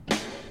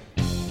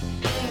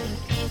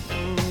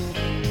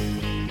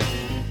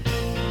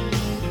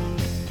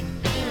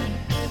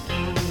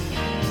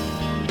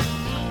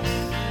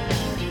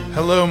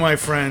Hello, my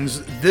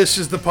friends. This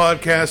is the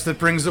podcast that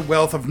brings the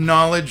wealth of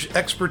knowledge,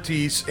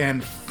 expertise,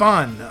 and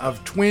fun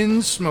of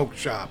Twin Smoke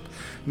Shop,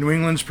 New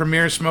England's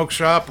premier smoke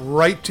shop,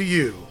 right to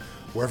you,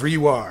 wherever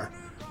you are,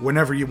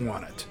 whenever you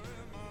want it.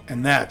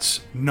 And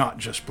that's not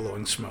just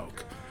blowing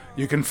smoke.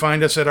 You can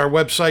find us at our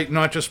website,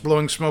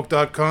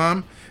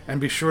 notjustblowingsmoke.com,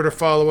 and be sure to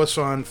follow us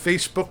on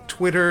Facebook,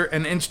 Twitter,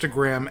 and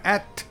Instagram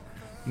at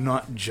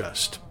Not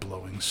Just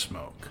Blowing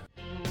Smoke.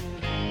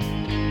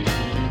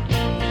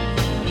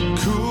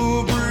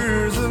 Cool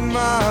breeze in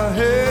my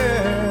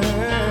head,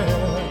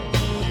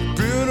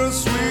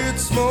 bittersweet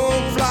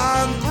smoke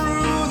flying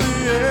through the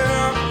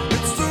air.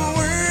 It's the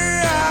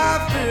way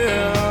I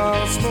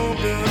feel,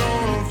 smoking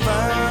on a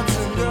fine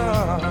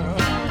cigar.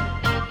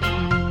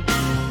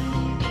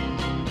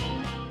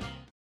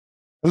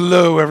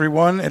 Hello,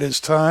 everyone. It is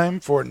time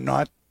for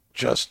Not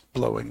Just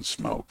Blowing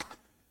Smoke.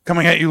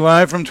 Coming at you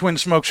live from Twin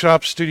Smoke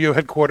Shop Studio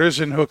Headquarters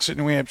in Hooksett,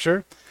 New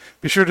Hampshire.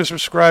 Be sure to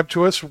subscribe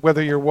to us,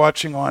 whether you're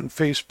watching on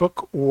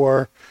Facebook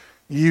or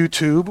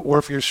YouTube, or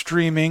if you're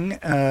streaming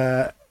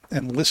and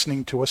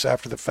listening to us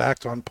after the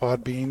fact on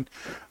Podbean,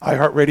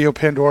 iHeartRadio,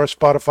 Pandora,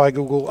 Spotify,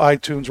 Google,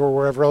 iTunes, or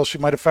wherever else you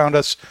might have found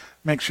us.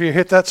 Make sure you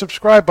hit that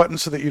subscribe button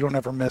so that you don't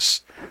ever miss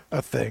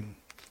a thing.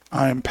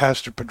 I'm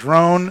Pastor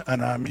Padron,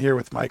 and I'm here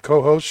with my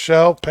co-hosts,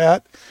 Shell,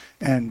 Pat,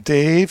 and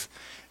Dave.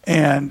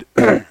 And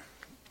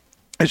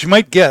as you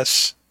might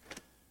guess,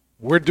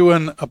 we're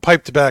doing a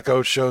pipe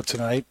tobacco show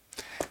tonight.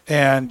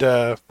 And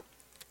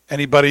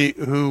anybody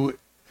who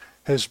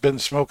has been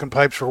smoking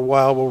pipes for a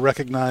while will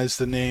recognize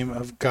the name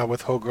of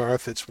Gawith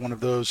Hogarth. It's one of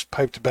those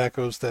pipe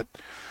tobaccos that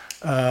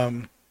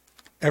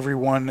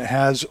everyone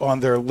has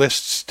on their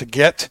lists to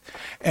get.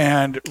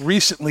 And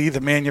recently,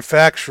 the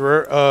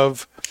manufacturer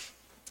of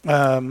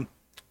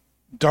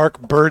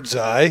Dark Bird's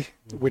Eye,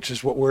 which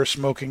is what we're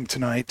smoking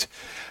tonight,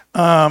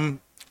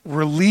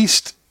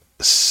 released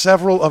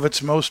several of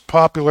its most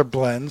popular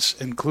blends,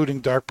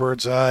 including Dark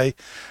Bird's Eye,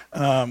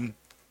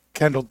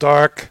 Kendall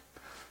Dark,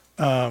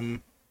 Kendall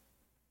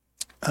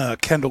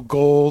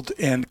Gold,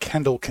 and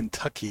Kendall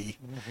Kentucky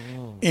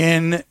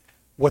in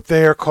what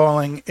they are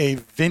calling a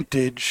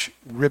vintage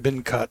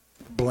ribbon cut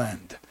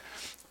blend.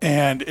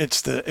 And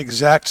it's the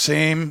exact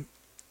same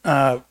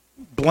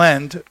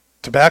blend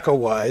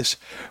tobacco-wise,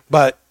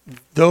 but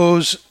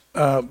those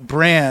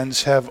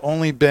brands have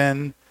only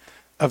been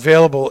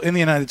available in the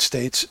United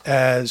States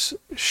as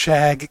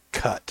shag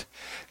cut.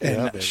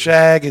 And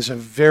shag is a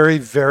very,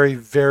 very,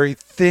 very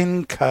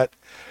thin cut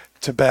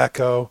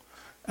tobacco,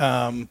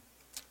 and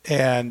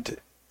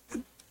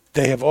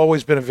they have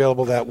always been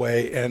available that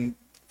way. And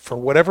for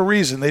whatever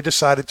reason, they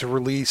decided to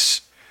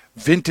release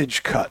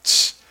vintage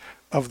cuts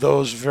of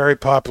those very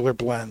popular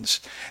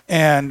blends.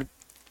 And,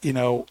 you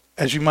know,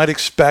 as you might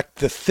expect,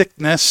 the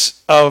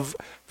thickness of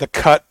the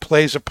cut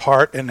plays a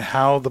part in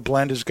how the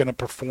blend is going to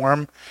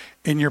perform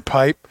in your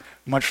pipe,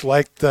 much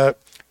like the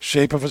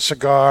shape of a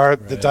cigar,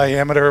 right. The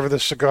diameter of the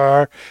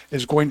cigar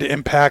is going to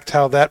impact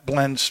how that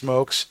blend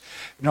smokes.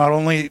 Not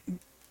only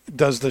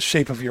does the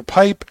shape of your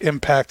pipe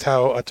impact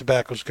how a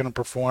tobacco is going to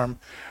perform,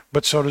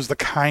 but so does the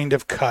kind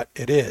of cut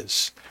it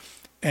is.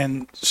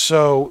 And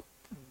so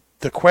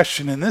the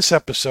question in this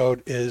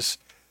episode is,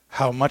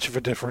 how much of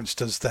a difference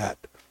does that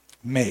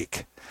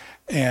make?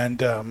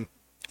 And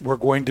we're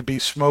going to be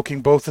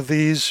smoking both of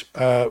these.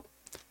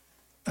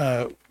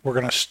 We're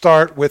going to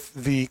start with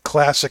the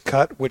classic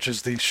cut, which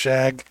is the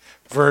shag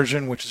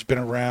version, which has been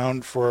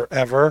around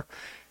forever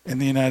in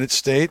the United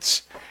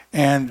States.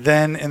 And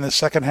then in the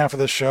second half of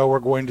the show, we're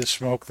going to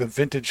smoke the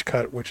vintage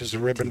cut, which is the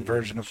ribbon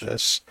version of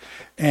this.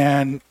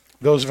 And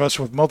those of us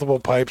with multiple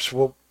pipes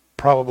will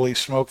probably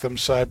smoke them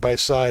side by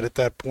side at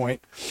that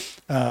point.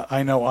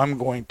 I know I'm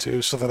going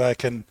to, so that I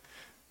can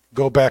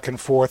go back and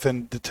forth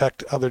and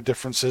detect other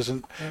differences.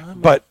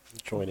 But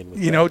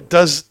you know,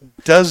 does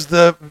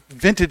the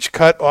vintage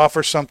cut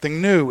offer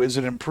something new? Is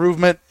it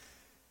improvement?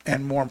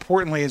 And more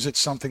importantly, is it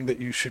something that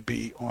you should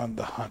be on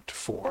the hunt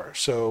for?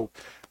 So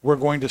we're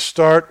going to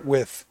start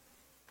with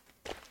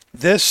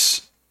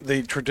this,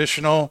 the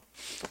traditional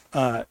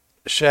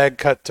shag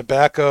cut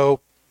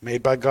tobacco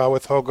made by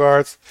Gawith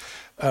Hogarth.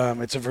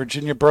 It's a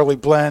Virginia Burley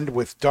blend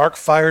with dark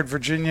fired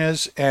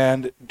Virginias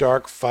and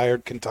dark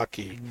fired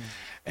Kentucky.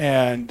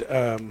 And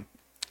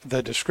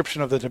the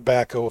description of the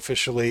tobacco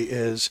officially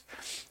is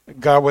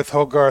Gawith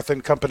Hogarth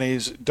and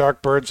Company's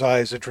Dark Bird's Eye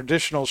is a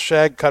traditional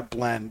shag cut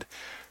blend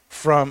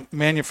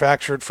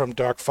manufactured from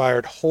dark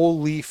fired whole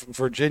leaf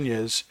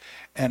Virginias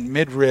and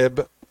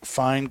mid-rib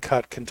fine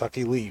cut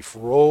Kentucky leaf,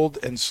 rolled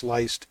and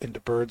sliced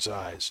into bird's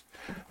eyes.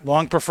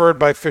 Long preferred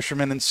by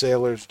fishermen and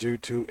sailors due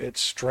to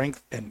its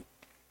strength and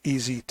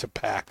easy to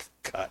pack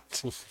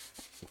cut.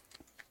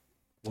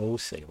 Whoa,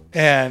 sailors.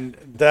 And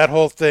that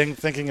whole thing,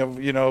 thinking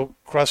of, you know,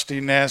 crusty,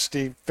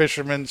 nasty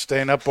fishermen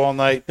staying up all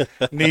night,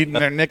 needing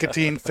their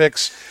nicotine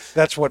fix.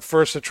 That's what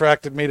first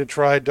attracted me to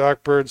try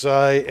Dark Bird's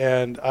Eye,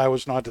 and I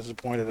was not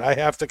disappointed. I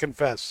have to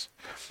confess,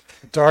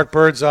 Dark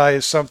Bird's Eye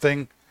is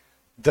something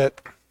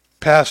that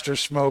Pastor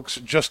smokes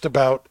just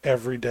about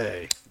every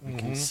day. You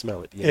can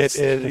smell it. Yes.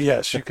 It is,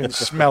 yes, you can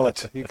smell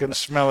it. You can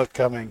smell it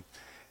coming.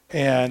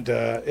 and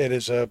it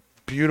is a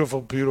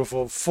beautiful,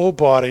 beautiful,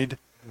 full-bodied,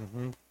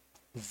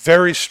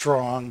 very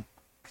strong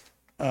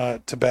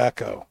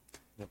tobacco.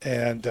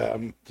 And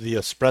The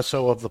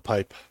espresso of the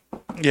pipe.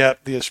 yeah,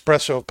 the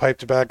espresso of pipe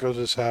tobaccos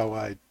is how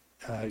I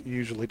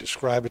usually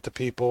describe it to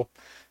people.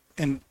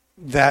 And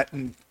that,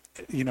 and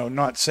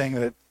not saying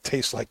that it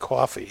tastes like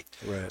coffee,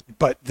 Right.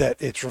 but that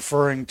it's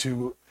referring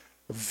to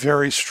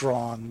very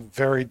strong,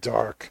 very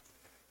dark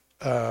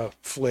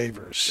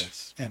flavors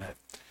Yes. in it.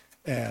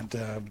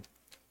 And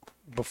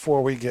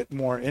before we get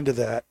more into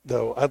that,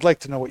 though, I'd like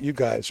to know what you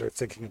guys are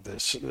thinking of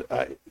this.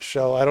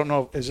 Shell, I don't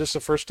know, is this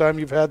the first time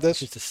you've had This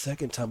this? is the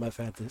second time I've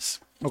had this,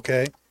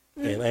 Okay.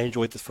 and I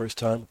enjoyed the first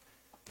time.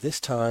 This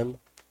time,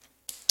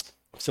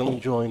 I'm still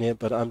enjoying it,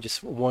 but I'm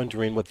just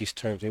wondering what these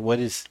terms mean. What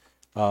is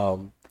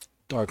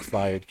dark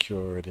fired,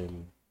 cured,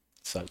 and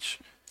such?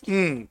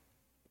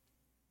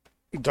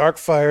 Dark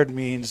fired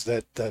means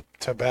that the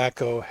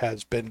tobacco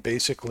has been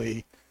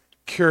basically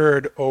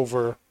cured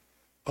over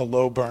a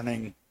low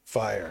burning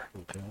fire,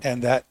 Okay.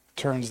 and that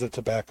turns the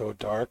tobacco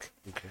dark,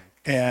 Okay.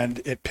 and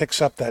it picks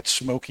up that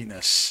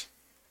smokiness.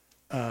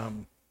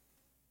 The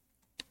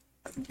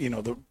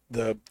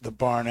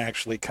barn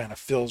actually kind of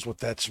fills with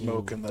that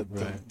smoke, and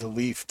right. the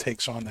leaf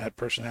takes on that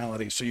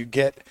personality. So you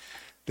get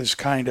this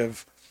kind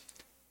of,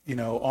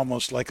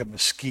 almost like a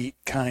mesquite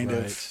kind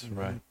of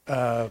Right.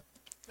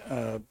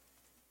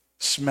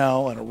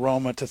 smell and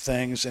aroma to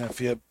things. And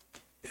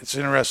it's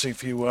interesting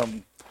if you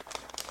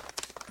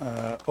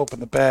open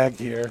the bag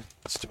here.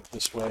 Let's do it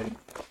this way.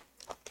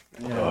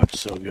 Oh, it's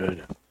so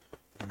good.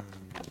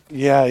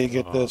 Yeah, you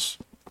get this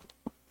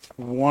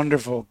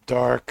wonderful,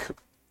 dark,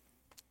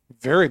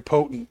 very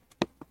potent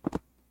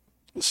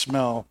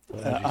smell.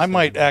 I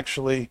might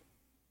actually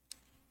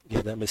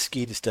Yeah, that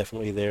mesquite is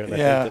definitely there, and I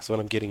Yeah. think that's what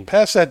I'm getting.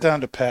 pass that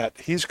down to Pat.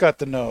 He's got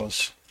the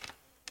nose.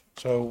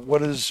 So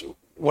what is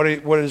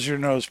your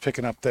nose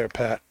picking up there,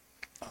 Pat,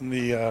 on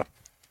the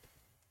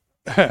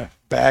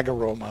bag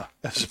aroma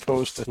as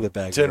opposed to The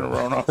bag tin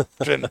aroma.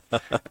 aroma,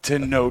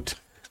 tin note?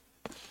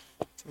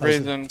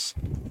 Raisins.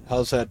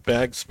 How's that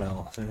bag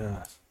smell?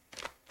 Yeah.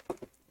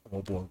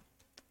 Oh boy.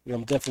 Yeah,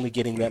 I'm definitely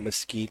getting that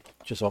mesquite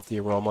just off the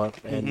aroma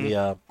and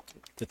the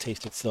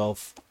taste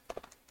itself.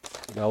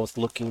 I was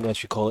looking,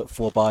 as you call it,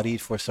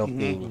 full-bodied for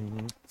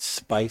something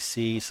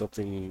spicy,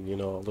 something, a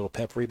little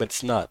peppery, but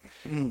it's not.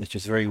 It's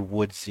just very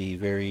woodsy,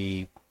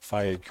 very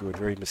fire-cured,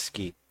 very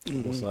mesquite.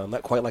 So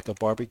not quite like a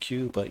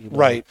barbecue, but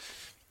Right.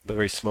 but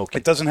very smoky.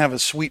 It doesn't have a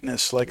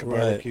sweetness like a Right,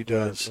 barbecue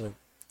does. right.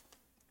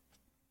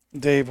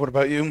 Dave, what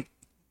about you?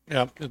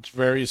 Yeah, it's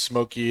very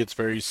smoky. It's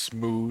very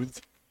smooth.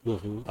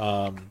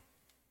 Mhm.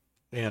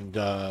 And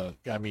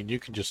I mean, you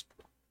can just,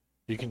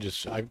 I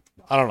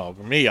don't know.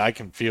 For me, I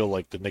can feel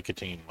like the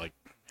nicotine like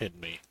hitting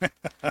me.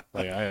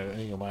 Like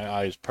my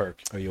eyes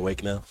perk. Are you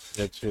awake now?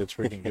 It's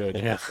freaking good.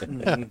 Yeah.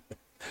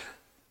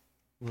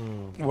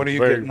 What are you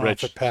Very getting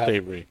rich, off the Pat?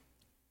 savory.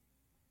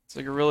 It's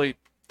like a really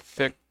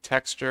thick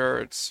texture.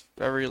 It's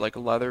very like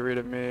leathery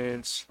to me.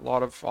 It's a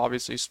lot of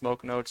obviously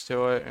smoke notes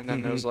to it. And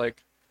then there's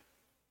like,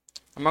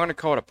 I'm not gonna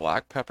call it a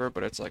black pepper,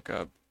 but it's like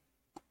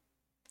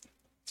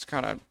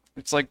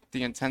it's like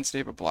the intensity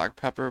of a black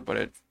pepper, but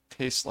it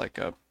tastes like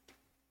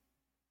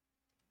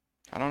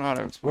I don't know how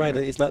to explain Right,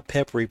 it. it's not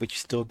peppery, but you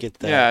still get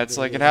that. Yeah, it's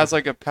like it has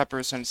like a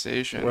pepper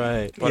sensation.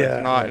 Right. But Yeah.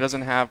 it's not. It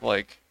doesn't have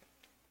like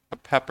a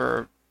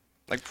pepper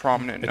like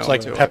prominent It's note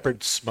like to it.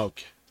 peppered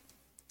smoke.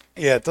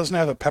 Yeah, it doesn't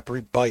have a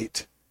peppery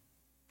bite.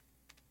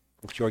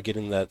 But you're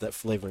getting that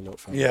flavor note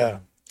from it. Yeah.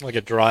 Like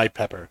a dry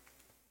pepper.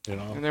 You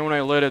know. And then when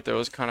I lit it, there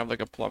was kind of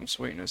like a plum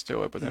sweetness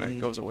to it, but then it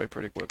goes away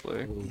pretty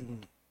quickly.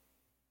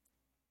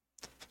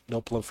 No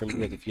plum for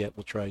me if yet.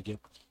 We'll try again.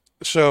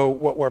 So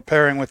what we're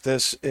pairing with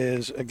this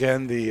is,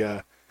 again,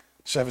 the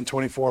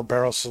 724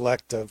 Barrel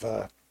Select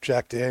of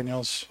Jack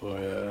Daniels. Oh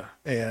yeah.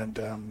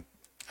 And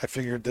I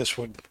figured this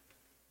would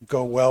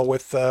go well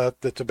with the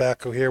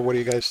tobacco here. What do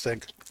you guys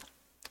think?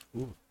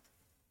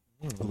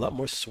 A lot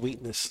more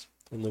sweetness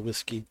in the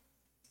whiskey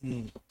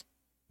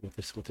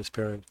with this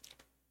pairing.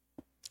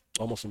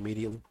 Almost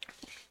immediately.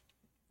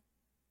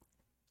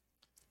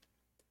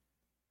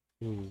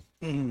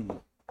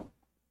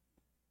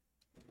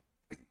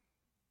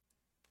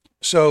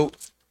 So,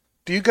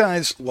 do you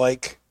guys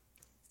like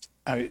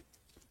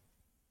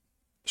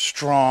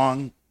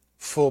strong,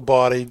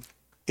 full-bodied,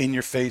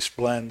 in-your-face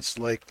blends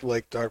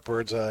like Dark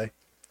Bird's Eye?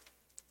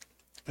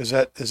 Is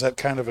that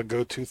kind of a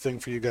go-to thing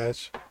for you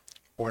guys,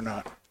 or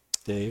not?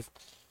 Dave?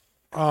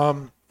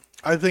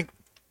 I think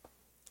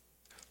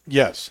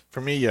yes. For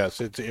me,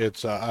 yes.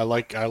 It's I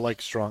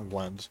like strong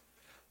blends.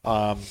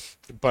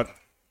 But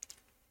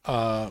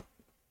I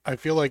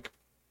feel like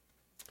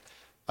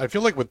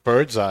with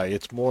Bird's Eye,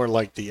 it's more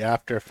like the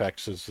after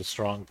effects is the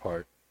strong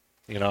part.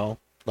 You know,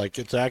 like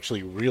it's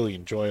actually really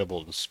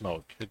enjoyable to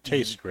smoke. It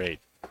tastes great.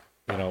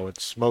 You know,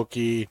 it's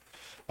smoky.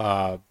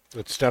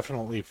 It's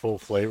definitely full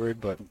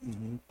flavored, but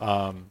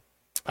I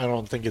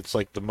don't think it's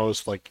like the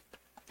most like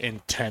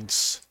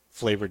intense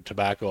flavored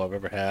tobacco I've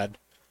ever had.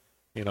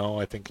 You know,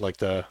 I think like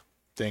the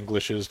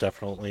Englishes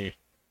definitely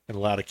and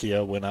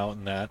Latakia went out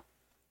in that.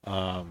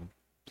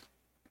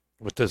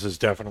 But this is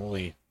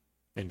definitely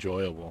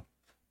enjoyable.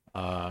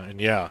 And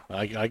yeah,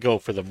 I go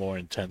for the more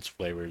intense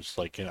flavors.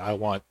 Like I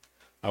want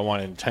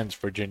intense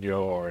Virginia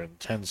or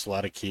intense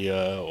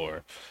Latakia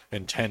or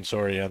intense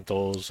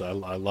Orientals. I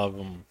love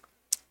them.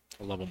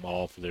 I love them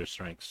all for their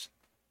strengths.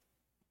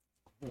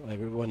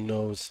 Everyone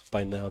knows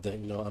by now that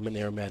I'm an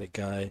aromatic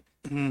guy.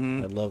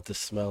 Mm-hmm. I love the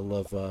smell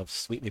of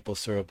sweet maple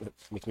syrup. It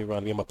makes me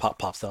run to my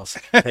pop's house.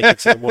 Take it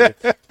to the morning.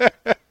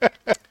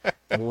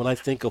 And when I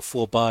think of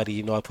full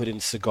body, I put it in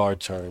cigar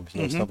terms.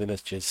 Something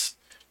that's just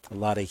a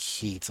lot of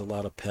heat, a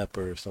lot of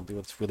pepper, something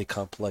that's really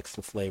complex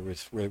in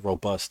flavors, really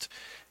robust.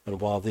 And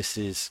while this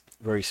is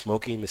very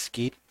smoky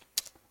mesquite,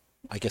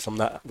 I guess I'm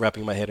not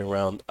wrapping my head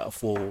around a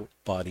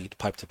full-bodied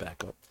pipe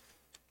tobacco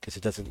because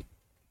it doesn't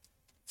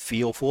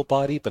feel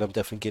full-body, but I'm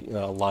definitely getting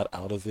a lot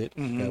out of it.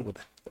 That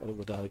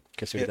would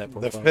consider that The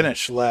profile.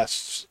 finish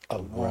lasts a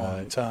long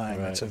Right, time.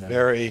 right, It's a yeah.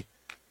 very,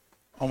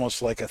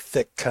 almost like a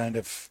thick kind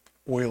of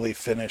oily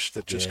finish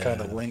that just kind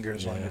of Yeah,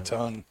 lingers on your yeah.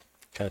 tongue.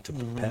 Kind of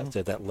to Pat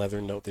said, that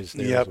leather note is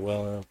there Yep. as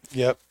well.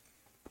 Yep.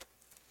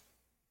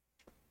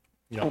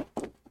 Yeah.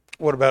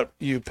 What about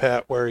you,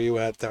 Pat? Where are you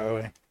at,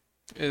 Darwin?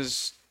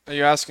 Are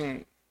you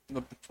asking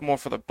more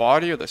for the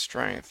body or the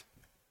strength?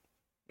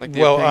 Like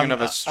the Well, opinion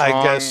of I a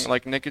strong guess-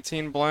 like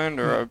nicotine blend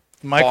or a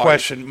My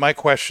body?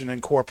 question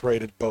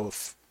incorporated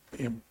both.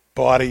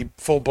 Body,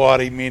 full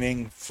body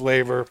meaning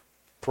flavor,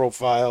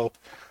 profile,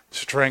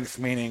 strength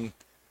meaning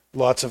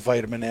lots of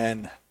vitamin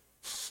N.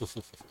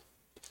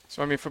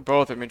 So I mean, for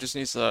both, it just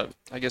needs to,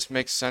 I guess,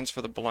 make sense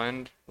for the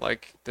blend.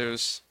 Like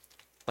there's,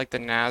 like the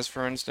Naz,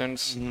 for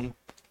instance.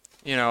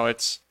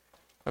 It's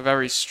a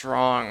very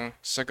strong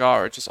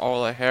cigar. It's just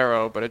all a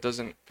Haro, but it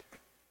doesn't.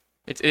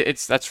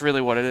 It's that's really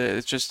what it is.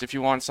 It's just if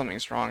you want something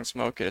strong,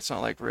 smoke it. It's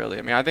not like really.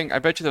 I mean, I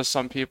bet you there's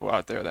some people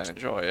out there that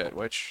enjoy it,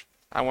 which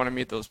I want to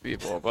meet those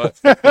people, but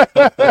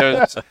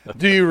there's,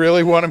 Do you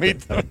really want to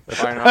meet them?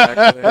 why not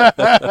actually?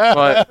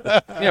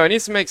 But it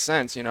needs to make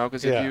sense,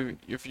 because Yeah.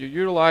 if you're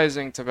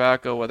utilizing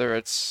tobacco, whether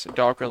it's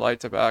dark or light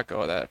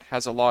tobacco that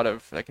has a lot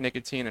of like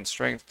nicotine and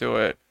strength to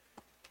it,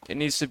 it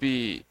needs to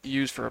be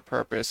used for a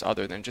purpose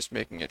other than just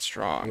making it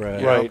strong.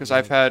 Right. Right. Because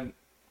I've had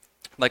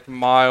like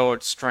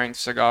mild strength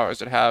cigars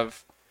that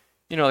have,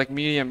 like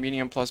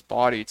medium plus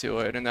body to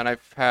it, and then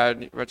I've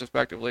had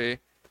retrospectively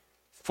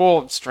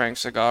full strength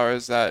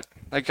cigars that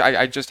like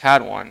I just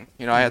had one.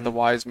 I had the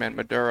Wise Man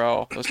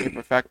Maduro, those New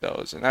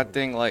Perfectos, and that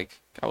thing like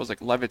I was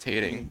like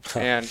levitating,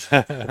 and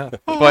but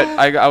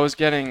I was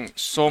getting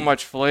so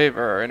much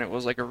flavor, and it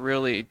was like a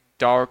really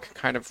dark,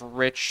 kind of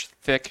rich,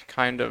 thick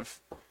kind of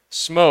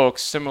smoke,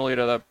 similar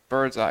to the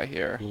Bird's Eye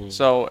here.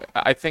 So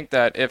I think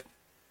that if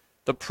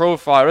the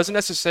profile doesn't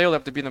necessarily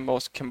have to be the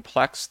most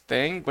complex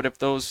thing, but if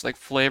those like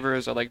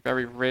flavors are like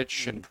very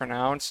rich and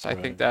pronounced, I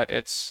think that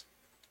it's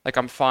like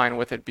I'm fine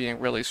with it being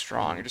really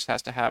strong. It just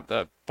has to have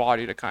the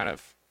body to kind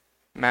of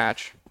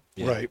match.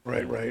 Yeah.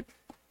 Right.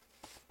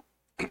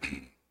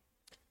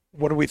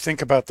 What do we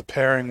think about the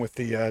pairing with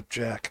the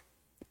Jack?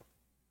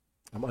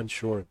 I'm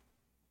unsure.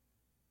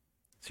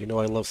 So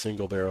I love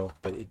single barrel,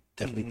 but it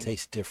definitely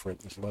tastes different.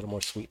 There's a lot of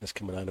more sweetness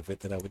coming out of it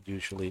than I would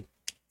usually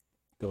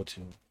go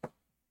to.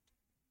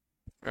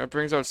 It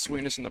brings out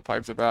sweetness in the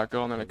pipe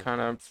tobacco, and then it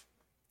kind of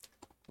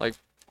like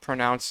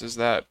pronounces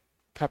that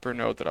pepper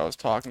note that I was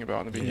talking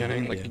about in the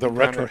beginning. Like yeah. you The can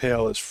kinda-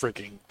 retrohale is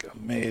freaking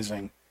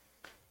amazing.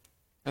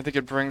 I think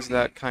it brings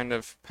that kind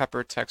of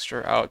pepper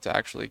texture out to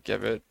actually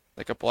give it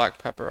like a black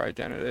pepper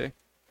identity.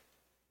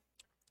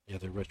 Yeah,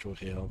 the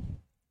retrohale,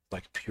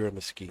 like pure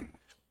mesquite.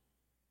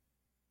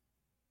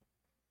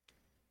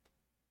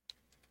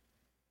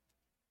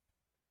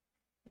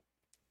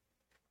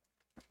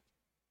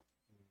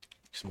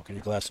 Smoking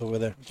your glass over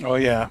there. Oh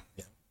yeah.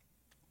 Yeah.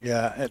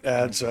 Yeah, it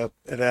adds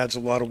a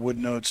lot of wood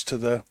notes to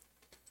the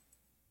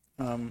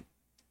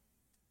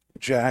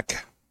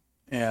Jack,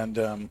 and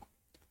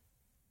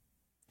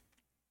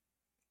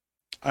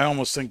I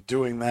almost think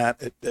doing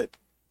that it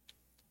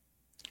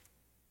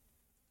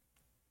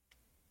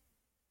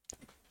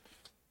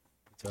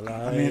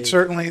I mean,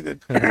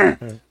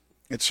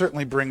 it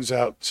certainly brings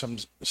out some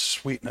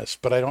sweetness,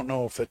 but I don't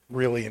know if it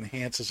really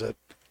enhances it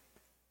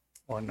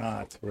or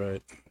not.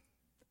 Right.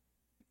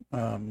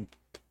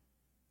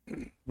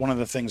 One of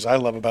the things I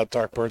love about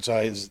Dark Bird's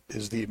Eye is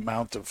the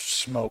amount of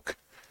smoke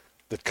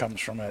that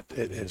comes from it.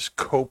 It is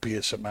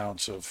copious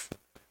amounts of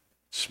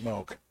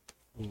smoke.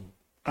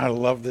 I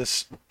love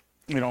this.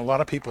 A lot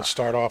of people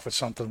start off with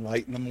something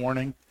light in the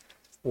morning,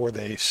 or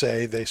they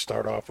say they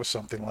start off with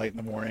something light in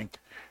the morning.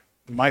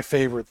 My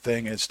favorite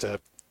thing is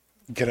to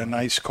get a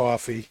nice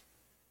coffee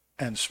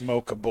and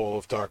smoke a bowl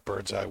of Dark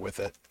Bird's Eye with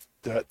it.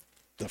 The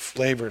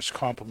flavors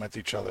complement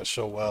each other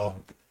so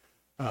well.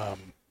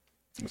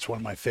 It's one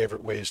of my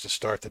favorite ways to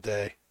start the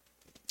day.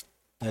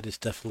 That is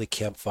definitely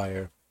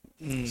campfire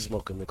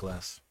smoke in the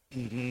glass.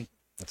 Mm-hmm.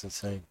 That's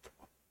insane.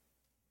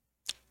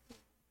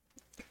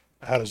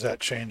 How does that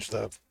change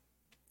the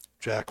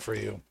Jack for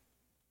you?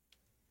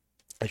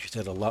 As you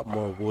said, a lot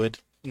more wood,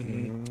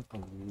 Mm-hmm. a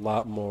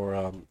lot more.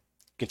 You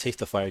can taste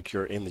the fire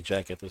cure in the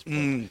Jack at this point.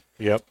 Mm.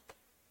 Yep.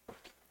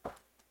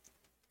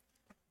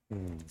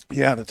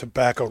 Yeah, the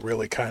tobacco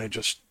really kind of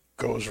just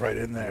goes right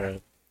in there.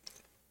 Right.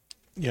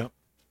 Yep.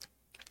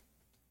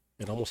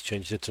 It almost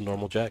changed it to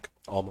normal Jack.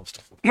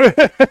 Almost.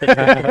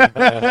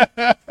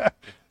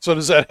 So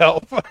does that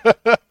help?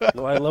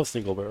 No, I love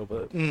single barrel,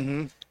 but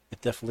Mm-hmm.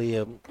 it definitely.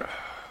 I'm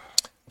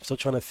still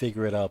trying to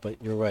figure it out, but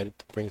you're right.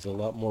 It brings a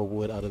lot more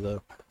wood out of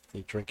the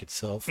drink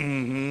itself.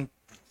 Mm-hmm.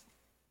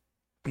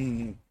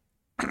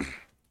 Mm-hmm.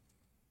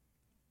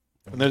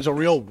 And there's a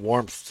real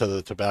warmth to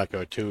the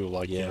tobacco too.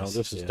 Like Yes,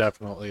 this is yeah.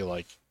 definitely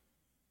like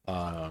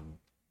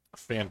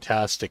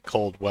fantastic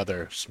cold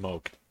weather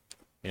smoke.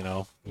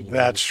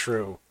 That's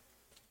true.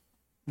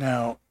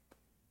 Now,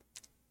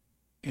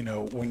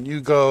 when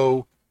you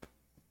go,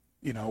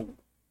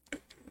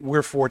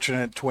 we're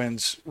fortunate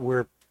twins.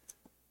 We're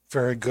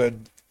very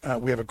good.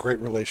 We have a great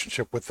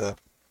relationship with the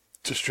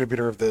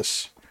distributor of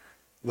this,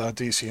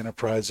 Laudisi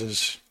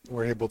Enterprises.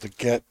 We're able to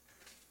get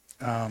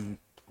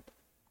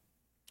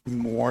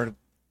more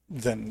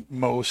than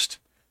most.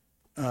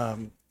 Now,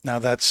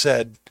 that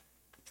said,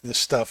 this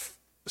stuff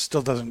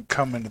still doesn't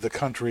come into the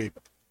country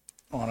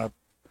on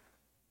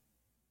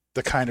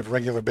the kind of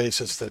regular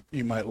basis that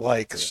you might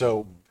like.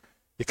 So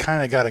you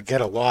kind of got to get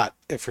a lot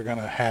if you're going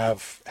to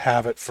have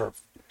it for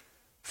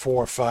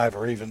 4 or 5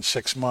 or even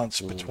 6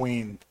 months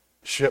between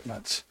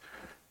shipments.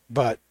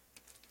 But,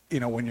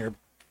 when you're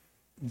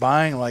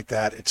buying like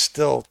that, it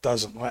still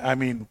doesn't. I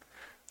mean,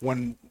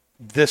 when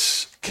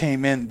this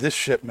came in, this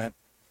shipment,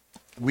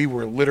 we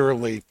were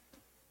literally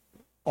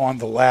on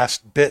the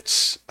last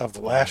bits of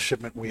the last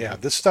shipment we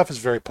have. This stuff is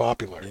very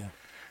popular.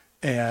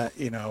 Yeah.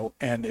 And,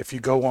 and if you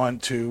go on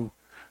to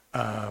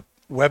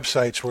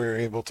websites where you're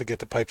able to get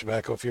the pipe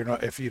tobacco, if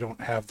you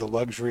don't have the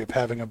luxury of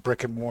having a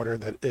brick and mortar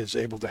that is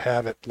able to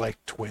have it, like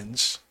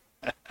Twins,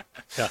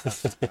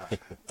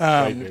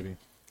 Right, baby.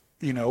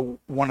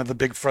 one of the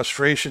big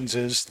frustrations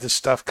is this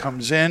stuff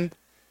comes in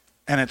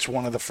and it's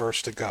one of the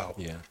first to go.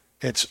 Yeah.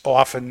 It's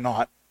often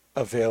not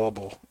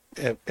available,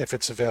 if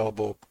it's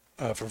available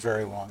for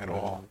very long at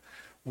all.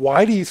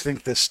 Why do you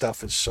think this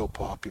stuff is so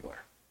popular?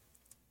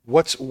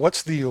 What's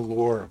the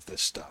allure of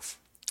this stuff?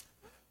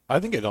 I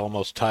think it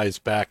almost ties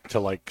back to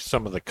like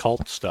some of the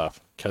cult stuff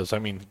because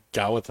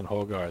Gawith and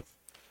Hogarth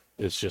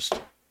is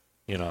just,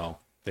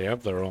 they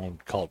have their own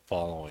cult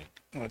following.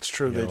 That's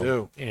true, you they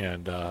know, do.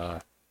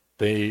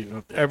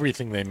 And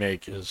everything they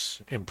make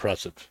is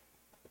impressive.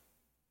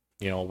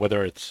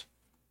 Whether it's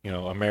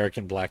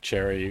American Black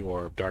Cherry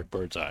or Dark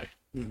Bird's Eye.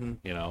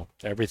 Mm-hmm.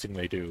 Everything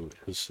they do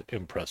is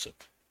impressive.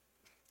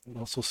 And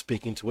also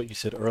speaking to what you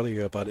said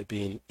earlier about it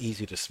being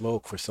easy to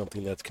smoke for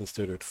something that's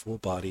considered full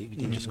body, you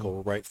can just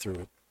go right through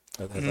it,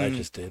 as I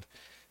just did.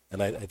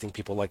 And I think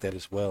people like that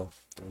as well.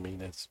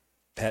 As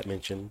Pat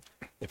mentioned,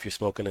 if you're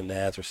smoking a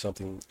Naz or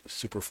something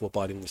super full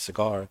body in a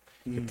cigar,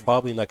 you're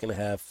probably not going to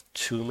have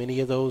too many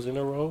of those in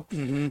a row.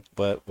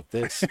 But with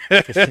this,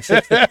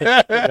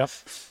 Yep.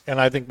 And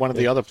I think one of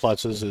the other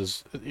pluses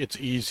is it's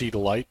easy to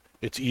light.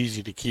 It's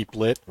easy to keep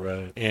lit.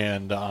 right.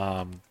 And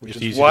Which it's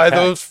is easy why to pack.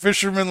 those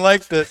fishermen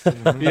liked it,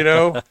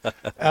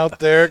 out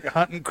there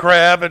hunting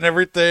crab and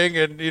everything,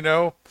 and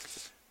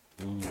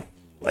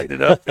light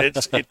it up. It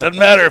doesn't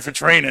matter if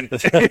it's raining;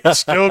 it's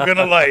still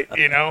gonna light.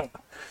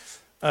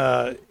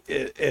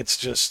 It's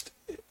just,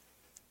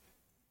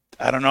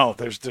 I don't know.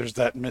 There's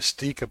that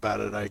mystique about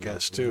it, I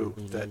guess, too,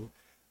 that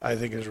I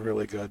think is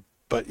really good.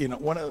 But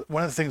one of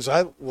the things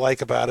I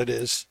like about it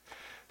is,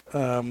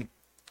 I'm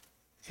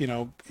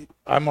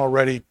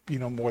already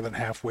more than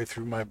halfway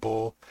through my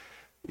bowl.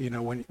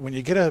 When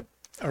you get a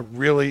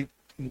really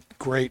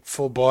great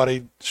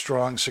full-bodied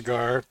strong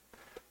cigar,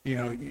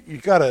 you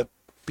got to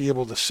be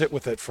able to sit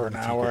with it for an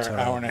Take hour, your time,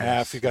 hour and a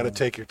half. yes, You got to yeah.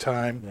 take your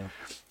time. Yeah.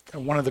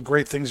 And one of the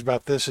great things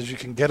about this is you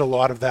can get a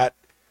lot of that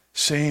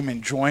same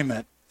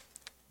enjoyment,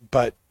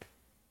 but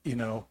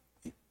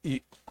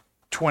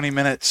 20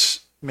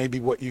 minutes maybe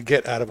what you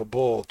get out of a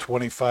bowl,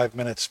 25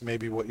 minutes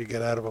maybe what you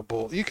get out of a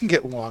bowl. You can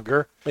get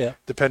longer, Yeah.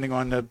 depending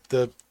on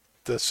the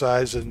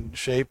size and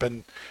shape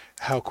and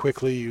how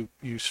quickly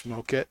you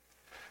smoke it.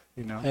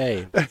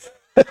 Hey,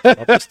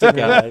 I'm just the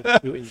guy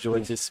who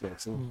enjoys his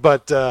smokes.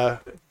 But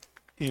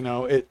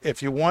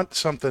if you want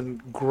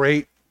something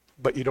great,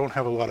 but you don't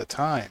have a lot of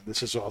time,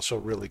 this is also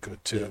really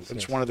good too. Yes,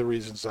 It's yes. one of the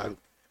reasons I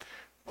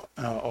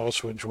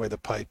also enjoy the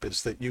pipe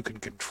is that you can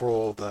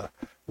control the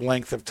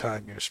length of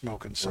time you're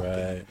smoking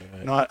something.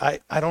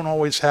 Right. I don't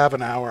always have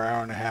an hour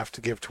and a half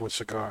to give to a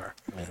cigar,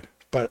 Right.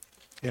 but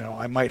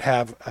I might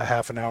have a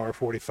half an hour,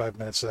 45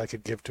 minutes that I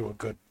could give to a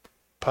good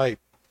pipe,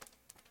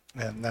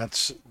 and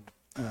that's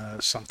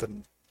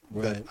something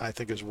Right. that I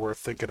think is worth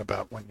thinking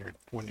about when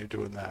you're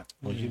doing that.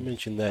 Well, you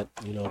mentioned that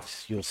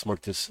you'll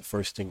smoke this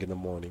first thing in the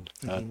morning.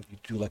 Mhm. You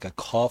do like a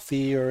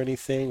coffee or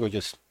anything, or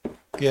just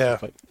Yeah,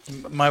 But-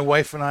 my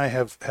wife and I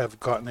have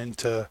gotten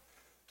into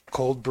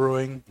cold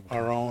brewing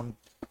our own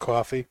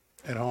coffee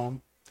at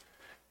home,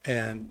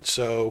 and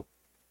so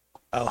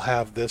I'll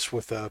have this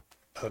with a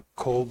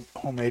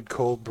homemade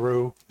cold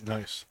brew,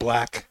 Nice.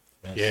 black,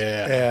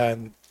 Yeah.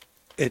 and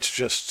it's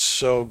just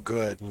so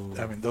good.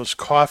 I mean, those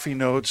coffee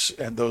notes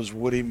and those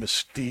woody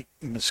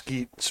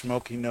mesquite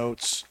smoky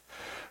notes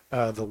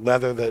the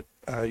leather that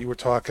you were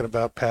talking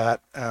about,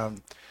 Pat,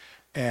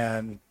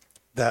 and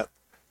that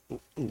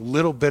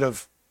little bit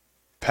of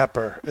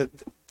pepper.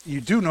 You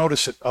do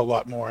notice it a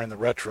lot more in the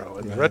retro.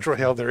 In the retro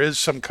hail, there is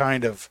some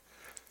kind of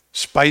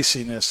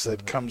spiciness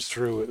that comes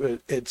through.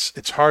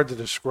 It's hard to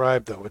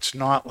describe, though. It's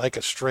not like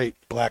a straight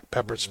black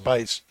pepper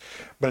spice,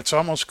 but it's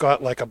almost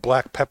got like a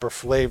black pepper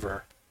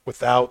flavor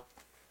without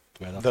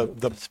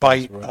the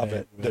bite of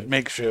it that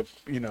makes you,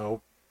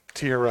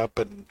 tear up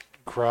and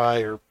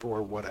cry or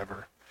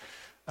whatever.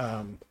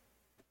 One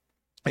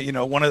of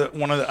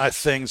the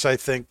things I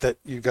think that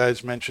you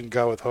guys mentioned,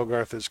 Garth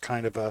Hogarth, is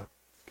kind of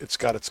it's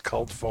got its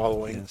cult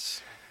following.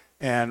 Yes.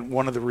 And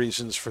one of the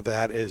reasons for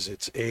that is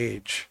its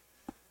age.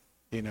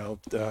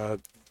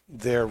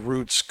 Their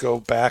roots go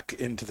back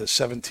into the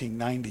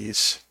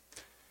 1790s,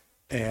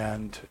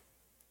 and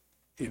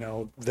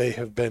they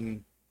have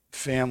been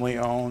family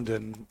owned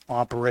and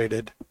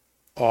operated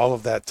all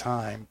of that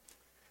time,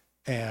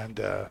 and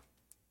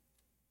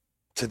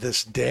to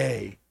this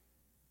day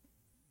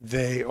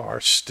they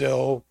are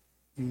still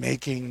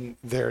making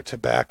their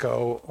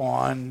tobacco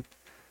on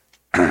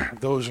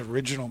those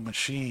original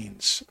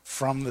machines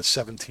from the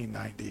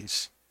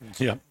 1790s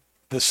Yeah.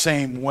 the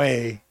same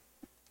way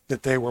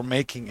that they were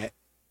making it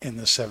in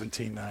the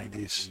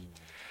 1790s.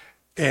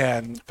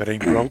 And If it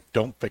ain't broke,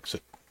 don't fix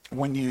it.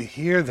 when you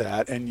hear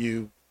that, and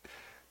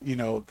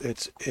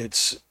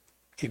it's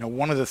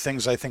one of the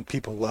things I think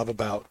people love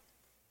about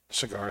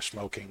cigar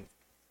smoking,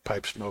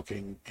 pipe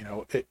smoking,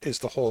 it is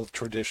the whole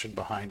tradition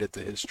behind it,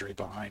 the history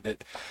behind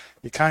it.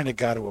 You kind of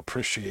got to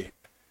appreciate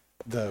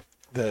the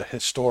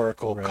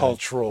historical,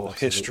 cultural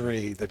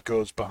history that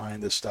goes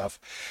behind this stuff.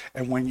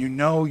 And when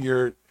when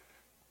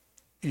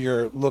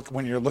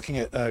you're looking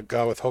at a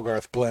Garth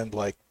Hogarth blend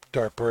like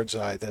Dark Bird's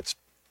Eye,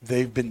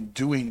 they've been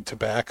doing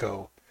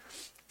tobacco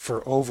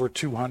for over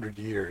 200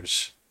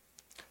 years.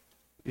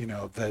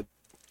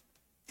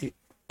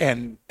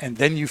 And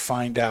then you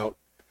find out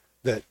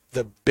that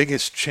the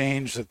biggest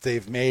change that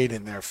they've made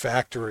in their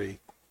factory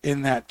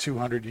in that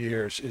 200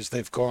 years is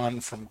they've gone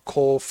from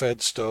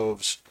coal-fed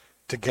stoves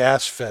to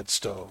gas-fed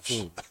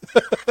stoves.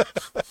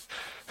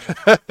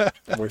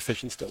 More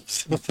efficient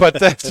stoves. But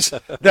that's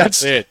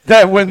it.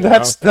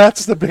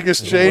 that's the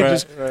biggest change.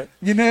 Is, Right.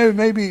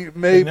 maybe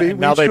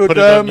Now we they should put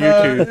it on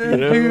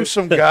YouTube, do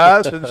some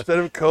gas instead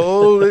of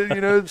coal.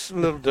 It's a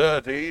little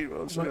dirty.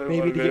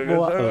 Maybe to get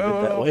more out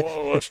of it that way.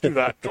 Well, let's do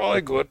that.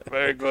 Jolly good,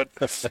 very good.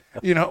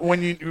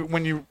 When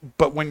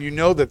you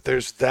know that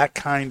there's that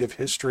kind of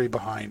history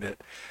behind it,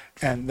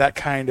 and that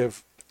kind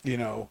of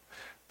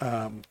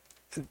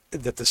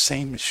that the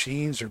same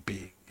machines are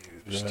being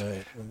used.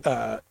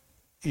 Right.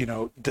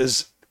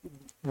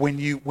 When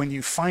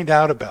you find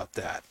out about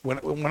that,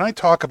 when I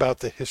talk about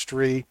the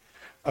history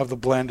of the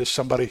blend to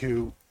somebody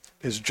who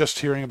is just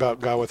hearing about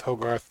Garth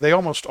Hogarth, they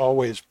almost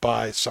always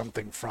buy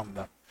something from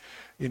them.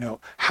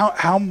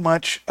 How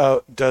much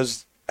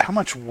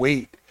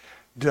weight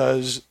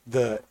does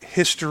the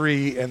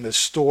history and the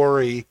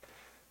story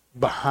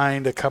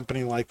behind a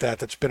company like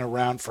that's been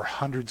around for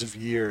hundreds of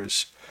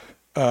years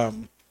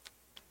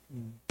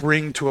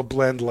bring to a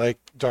blend like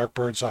Dark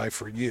Bird's Eye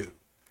for you?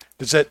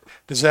 Does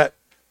that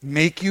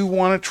make you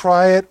want to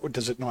try it, or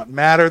does it not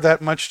matter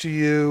that much to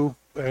you?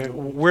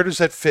 Where does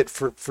that fit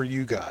for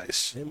you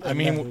guys? I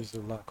mean,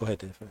 go ahead,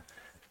 Dave.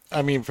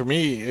 I mean, for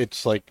me,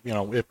 it's like,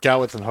 if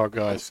Garth and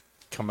Hogarth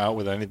come out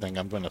with anything,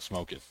 I'm going to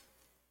smoke it.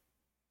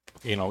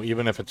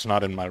 Even if it's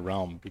not in my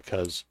realm,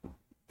 because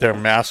they're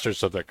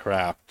masters of their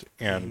craft,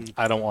 and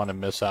I don't want to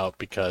miss out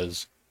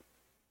because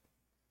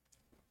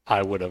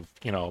I would have,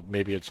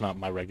 maybe it's not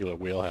my regular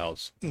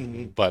wheelhouse,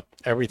 but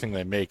everything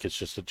they make is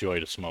just a joy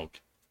to smoke,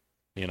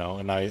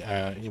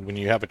 and when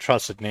you have a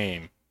trusted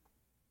name,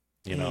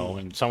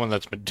 and someone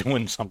that's been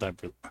doing something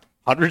for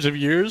hundreds of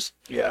years,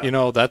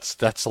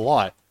 that's a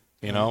lot,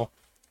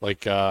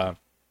 like,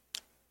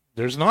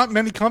 there's not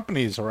many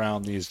companies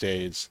around these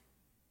days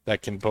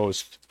that can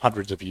boast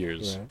hundreds of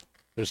years. Right.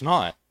 There's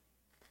not.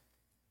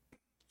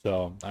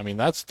 So, I mean,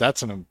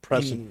 that's an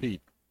impressive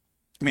feat.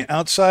 I mean,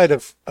 outside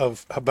of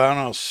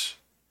Habanos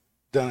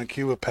down in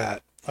Cuba,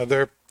 Pat, are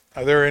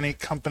there any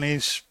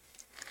companies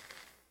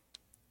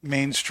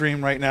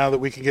mainstream right now that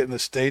we can get in the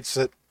States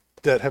that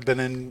have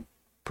been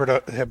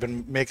have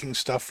been making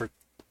stuff for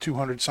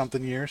 200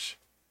 something years,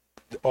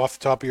 off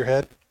the top of your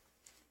head?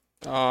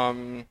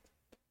 I'd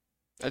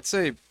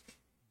say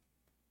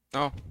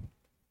no.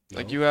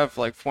 Like you have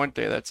like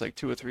Fuente, that's like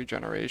 2 or 3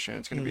 generations.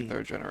 It's gonna be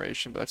 3rd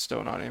generation, but that's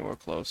still not anywhere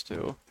close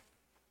to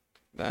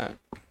that.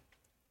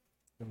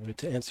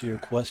 To answer your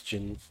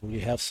question, when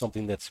you have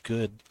something that's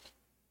good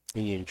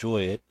and you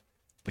enjoy it,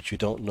 but you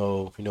don't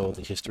know,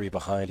 the history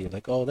behind it,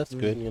 like, oh, that's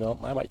good,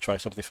 I might try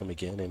something from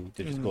again and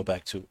just go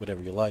back to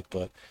whatever you like.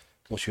 But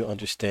once you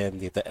understand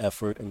the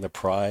effort and the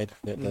pride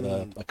that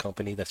a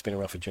company that's been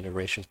around for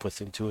generations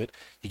puts into it,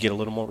 you get a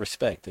little more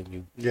respect,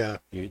 and you're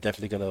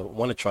definitely gonna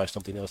want to try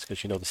something else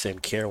because the same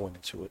care went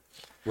into it.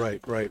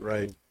 Right.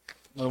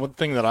 The one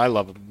thing that I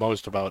love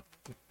most about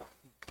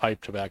pipe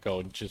tobacco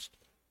and just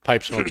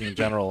pipe smoking in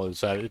general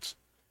is that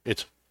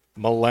it's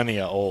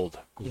millennia old.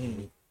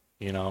 You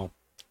know,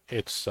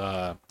 it's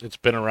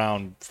been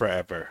around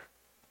forever.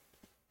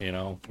 You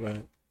know,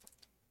 Right.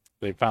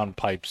 they found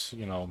pipes,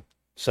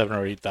 7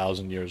 or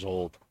 8,000 years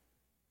old.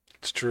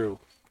 It's true.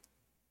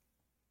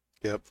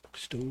 Yep.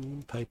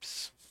 Stone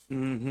pipes.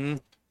 Mm-hmm.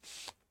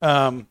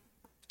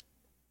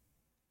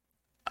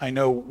 I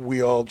know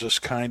we all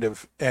just kind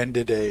of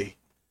ended a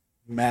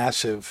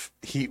massive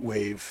heat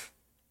wave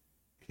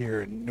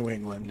here in New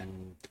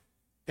England,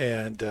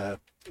 and it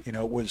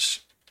was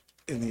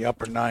in the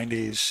upper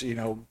 90s.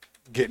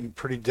 Getting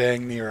pretty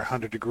dang near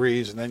 100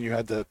 degrees, and then you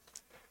had the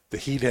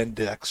heat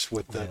index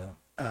with the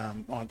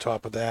on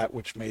top of that,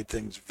 which made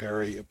things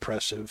very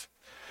oppressive.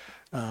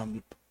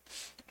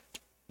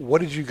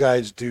 What did you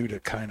guys do to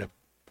kind of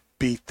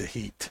beat the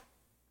heat?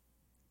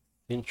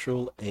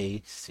 Central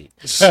AC.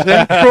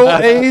 Central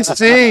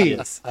AC.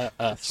 Yes.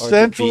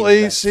 Central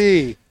beat that.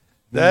 AC.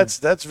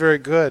 That's very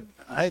good.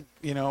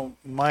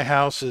 My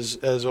house is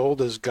as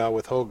old as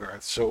Gawath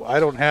Hogarth, so I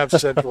don't have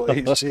central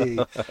AC,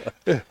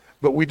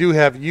 but we do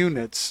have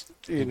units.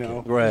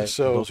 Right.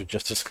 So those are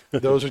just as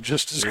those are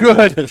just as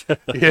good.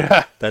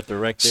 Yeah. that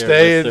direct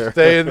there.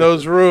 Stay in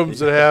those rooms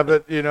that have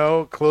it.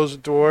 Close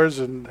the doors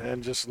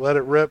and just let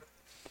it rip.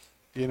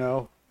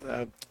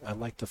 I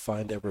like to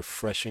find a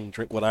refreshing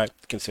drink, what I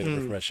consider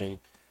refreshing,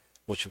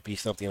 which would be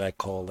something I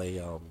call we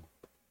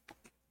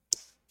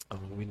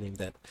name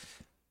that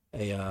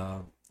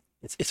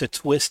it's a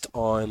twist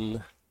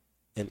on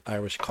an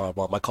Irish car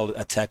bomb. I call it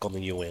Attack on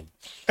the UN.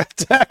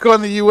 Attack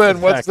on the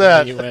UN. What's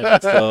Attack that? on the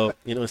UN. So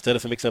instead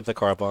of mixing up the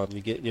car bomb,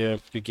 you get your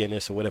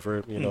Guinness or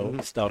whatever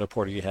stout or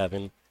porter you're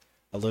having,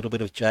 a little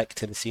bit of Jack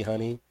Tennessee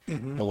Honey,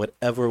 and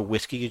whatever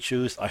whiskey you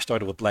choose. I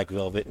started with Black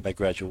Velvet, and I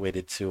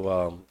graduated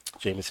to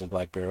Jameson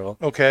Black Barrel.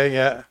 Okay,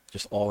 yeah.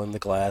 Just all in the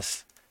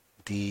glass.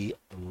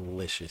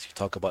 Delicious. You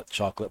talk about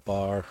chocolate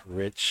bar,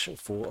 rich,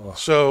 full.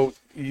 So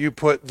do you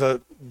put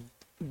the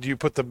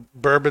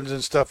bourbons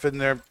and stuff in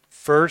there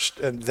first,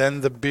 and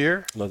then the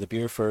beer? No, the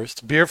beer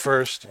first, Beer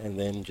first. and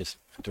then just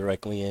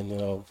directly in.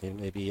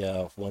 Maybe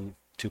 1-2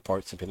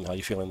 parts, depending on how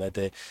you're feeling that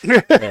day.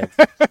 And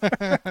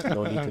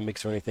no need to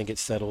mix or anything. It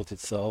settled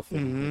itself.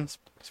 And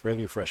it's very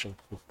refreshing.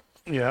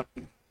 Yeah.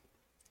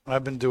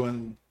 I've been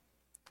doing,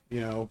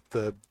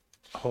 the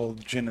whole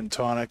gin and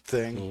tonic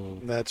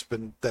thing. That's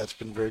been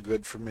very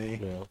good for me.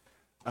 Yeah.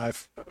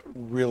 I've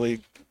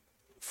really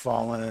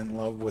fallen in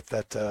love with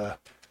that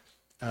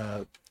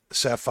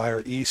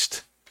Sapphire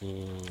East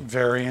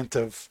variant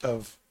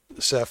of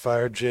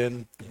Sapphire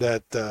gin,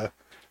 that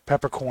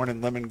peppercorn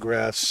and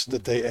lemongrass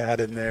that they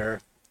add in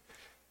there.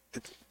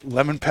 It's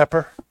lemon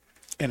pepper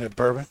in a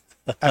bourbon.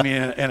 I mean,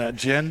 in a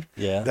gin.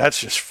 Yeah. That's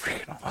just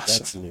freaking awesome.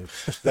 That's new.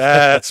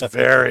 That's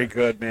very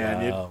good,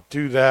 man. You Wow.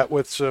 do that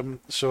with some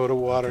soda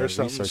water or Okay,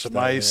 something, research some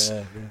that. ice.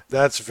 Yeah.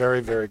 That's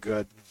very, very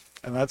good.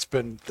 And that's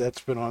been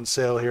on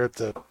sale here at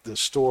the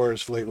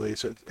stores lately.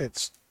 So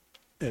it's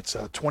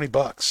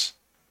 $20.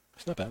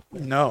 It's not bad.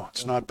 No,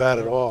 it's not bad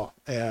at all.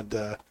 And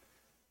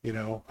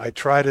I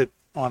tried it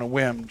on a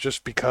whim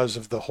just because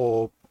of the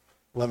whole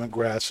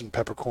lemongrass and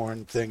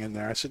peppercorn thing in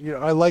there. I said,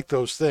 I like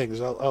those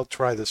things. I'll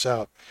try this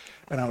out.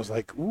 And I was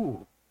like,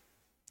 ooh,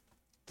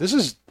 this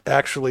is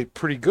actually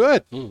pretty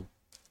good. And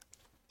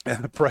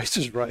the price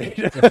is right.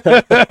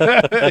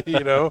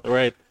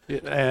 Right.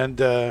 And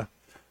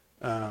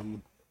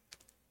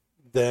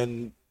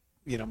then,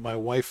 my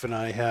wife and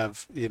I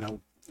have,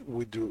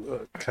 we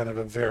do kind of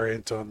a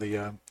variant on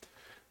the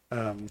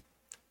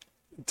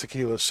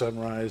tequila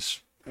sunrise,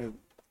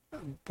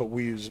 but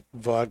we use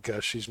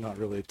vodka. She's not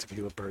really a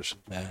tequila person.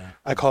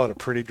 I call it a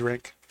pretty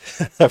drink.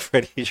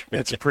 Pretty sure.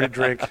 It's a pretty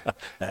drink.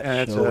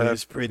 And it's sure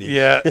is pretty.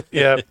 Yeah,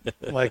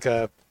 like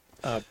a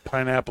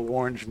pineapple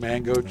orange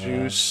mango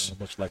juice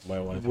Much like my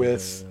wife.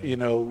 with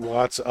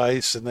lots of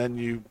ice, and then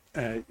you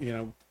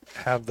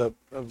have the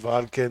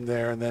vodka in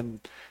there, and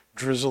then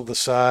drizzle the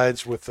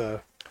sides with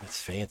a.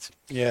 It's fancy.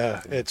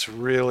 Yeah, it's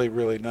really,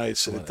 really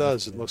nice, and it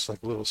does. It looks like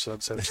a little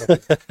sunset or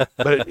something,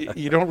 but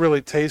you don't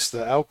really taste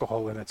the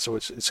alcohol in it, so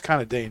it's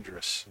kind of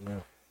dangerous.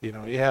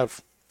 Yeah. You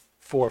have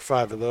 4 or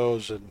 5 of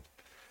those, and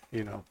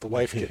the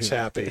wife gets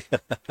happy.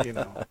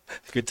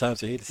 Good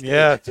times ahead.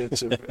 Yeah,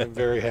 it's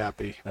very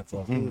happy. That's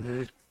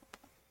awesome.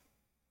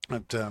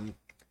 Mm-hmm. But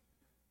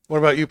what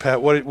about you,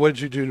 Pat? What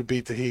did you do to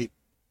beat the heat?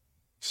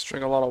 Just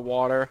drink a lot of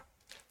water.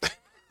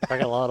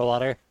 Drink a lot of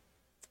water.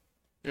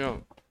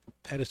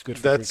 That is good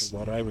for That's- drinking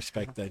water. I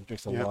respect that. He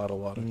drinks a Yeah. lot of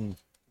water.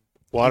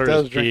 Water He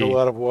does is drink key. a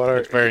lot of water.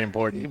 It's very He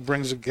important.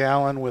 brings a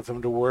gallon with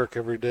him to work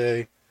every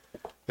day.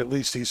 At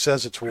least he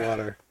says it's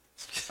water.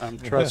 I'm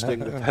trusting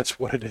that that's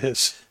what it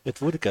is. It's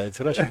vodka.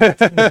 It's Russian.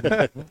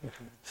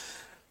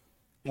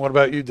 What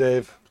about you,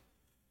 Dave?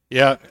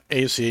 Yeah,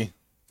 AC.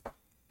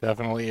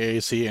 Definitely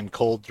AC and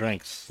cold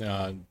drinks.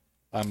 I'm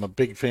a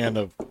big fan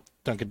of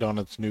Dunkin'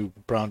 Donuts' new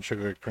brown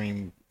sugar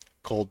cream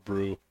cold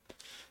brew.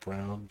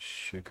 Brown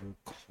sugar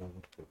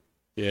cold.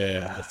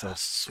 Yeah. That sounds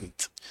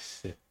sweet.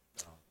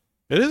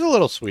 It is a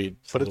little sweet,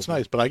 but a it's little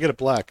nice. But I get it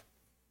black.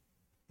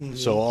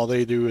 So all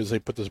they do is they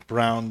put this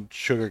brown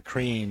sugar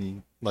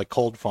cream, like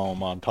cold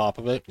foam, on top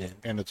of it, Yeah.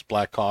 and it's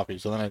black coffee.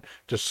 So then it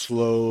just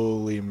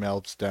slowly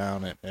melts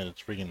down, and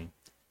it's freaking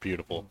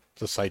beautiful.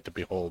 It's a sight to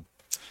behold.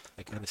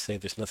 I gotta say,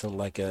 there's nothing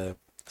like a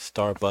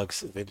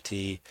Starbucks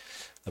venti,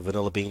 a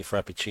vanilla bean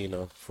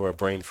frappuccino for a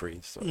brain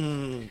freeze. So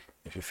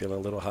if you're feeling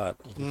a little hot,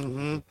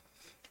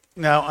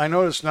 Now, I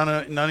noticed none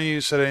of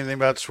you said anything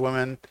about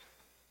swimming.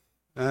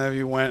 None of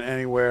you went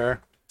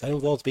anywhere. that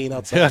involves being Yeah,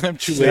 outside. I'm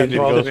too That lazy to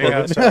go involved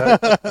being swimming.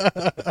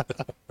 outside.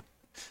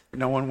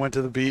 No one went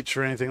to the beach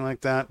or anything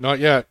like that. Not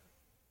yet.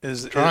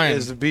 Is Trying.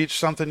 is the beach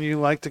something you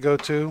like to go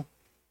to,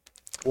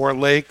 or a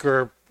lake,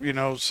 or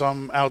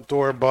some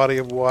outdoor body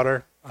of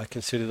water? I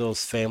consider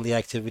those family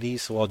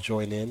activities, so I'll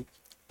join in.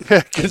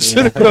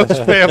 Consider those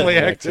family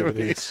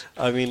activities.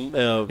 I mean, Need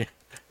a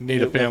we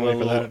have family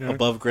for little that.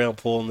 above ground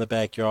pool in the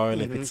backyard,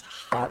 and if it's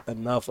hot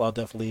enough, I'll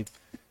definitely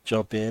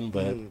jump in.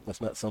 But that's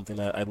not something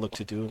that I look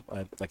to do.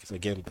 Like I said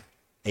again,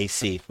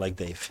 AC like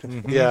Dave.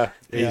 Yeah,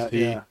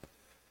 AC. yeah,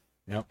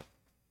 Yep.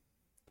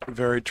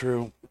 very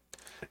true.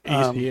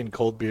 AC and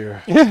cold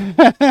beer.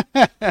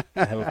 I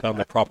haven't found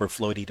the proper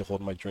floaty to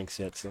hold my drinks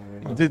yet. So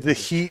Did the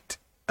heat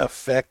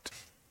affect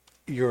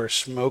your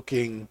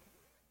smoking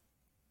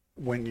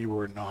when you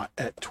were not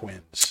at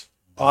Twins?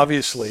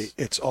 Obviously,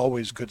 it's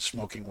always good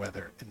smoking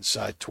weather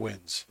inside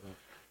Twins.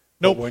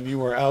 Nope. But when you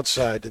were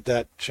outside, did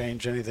that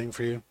change anything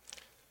for you?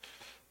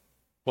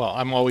 Well,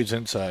 I'm always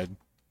inside.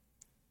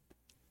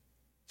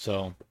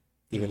 So,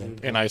 even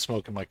and I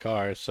smoke in my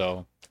car,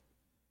 so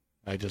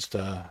I just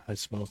I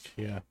smoke,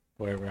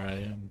 wherever I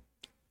am.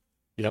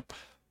 Yep.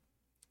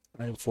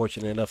 I am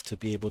fortunate enough to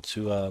be able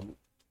to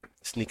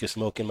sneak a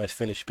smoke in my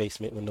finished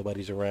basement when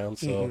nobody's around,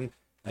 so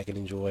I can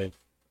enjoy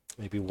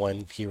maybe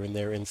one here and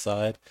there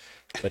inside.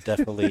 But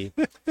definitely,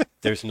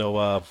 there's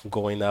no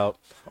going out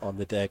on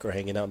the deck or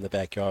hanging out in the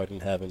backyard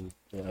and having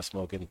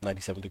smoking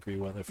 97-degree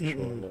weather for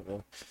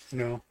sure.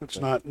 No, it's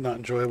not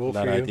enjoyable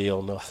Not for you.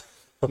 ideal, no.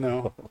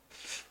 No.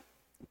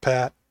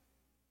 Pat.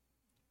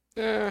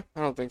 Yeah,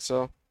 I don't think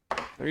so.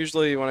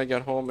 Usually when I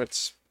get home,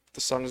 the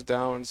sun's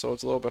down, so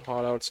it's a little bit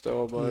hot out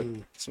still, but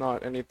it's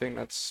not anything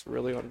that's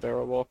really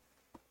unbearable.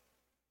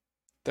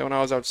 Then when I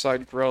was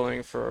outside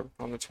grilling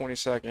on the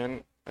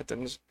 22nd, it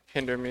didn't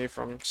hinder me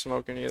from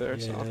smoking either.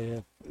 Yeah, So yeah.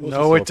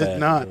 No, it did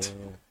not.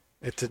 Yeah,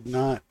 yeah. It did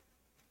not.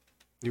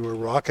 You were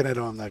rocking it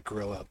on that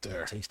grill out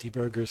there. Tasty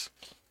burgers.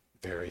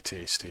 Very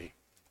tasty.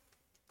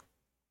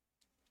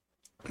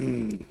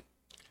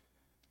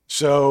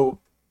 So,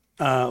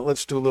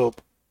 let's do a little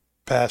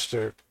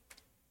pastor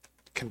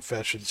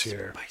confessions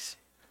here. Spicy.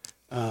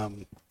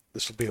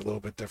 This will be a little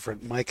bit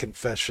different. My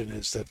confession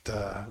is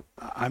that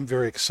I'm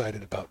very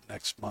excited about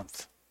next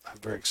month. I'm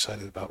very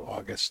excited about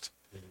August.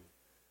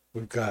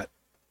 We've got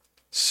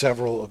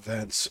several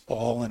events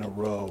all in a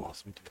row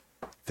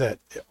that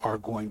are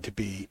going to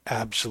be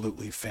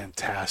absolutely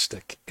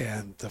fantastic.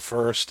 And the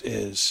first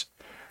is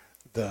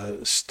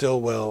the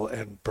Stillwell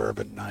and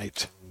Bourbon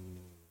Night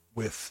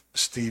with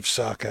Steve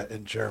Saka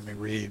and Jeremy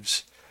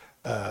Reeves.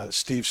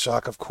 Steve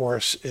Saka, of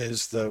course,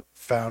 is the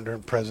founder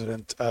and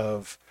president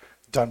of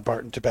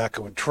Dunbarton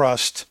Tobacco and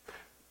Trust,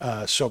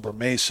 Sober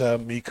Mesa,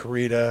 Mi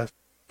Querida,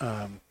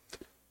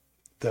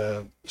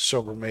 the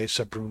Sober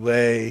Mesa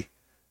Brûlée,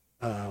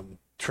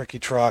 Tricky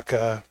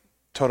Traca,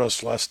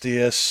 Todos Los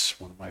Dias,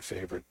 one of my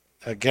favorite.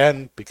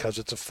 Again, because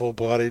it's a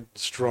full-bodied,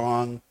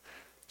 strong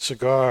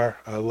cigar.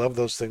 I love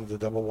those things, the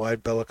double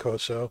wide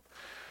Bellicoso.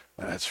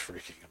 That's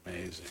freaking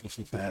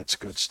amazing. That's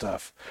good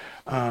stuff.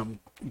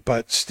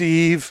 But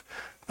Steve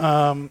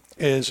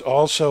is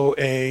also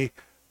a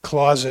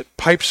closet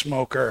pipe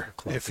smoker.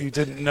 If you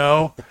didn't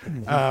know,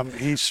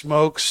 he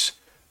smokes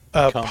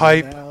a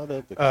pipe Out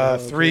of the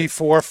closet. 3,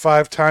 4,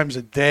 5 times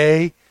a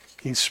day.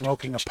 He's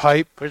smoking a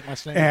pipe. Where's my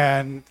snake?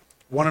 And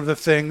one of the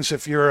things,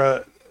 if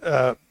you're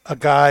a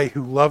guy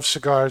who loves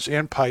cigars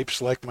and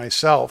pipes like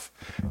myself,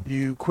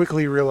 you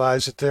quickly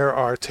realize that there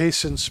are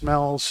tastes and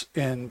smells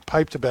in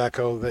pipe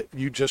tobacco that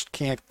you just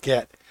can't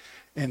get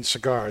in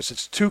cigars.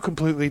 It's two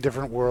completely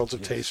different worlds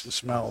of taste and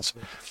smells.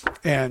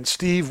 And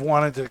Steve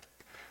wanted to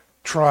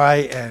try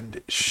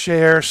and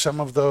share some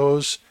of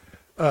those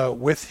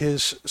with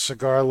his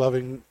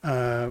cigar-loving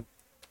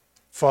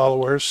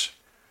followers,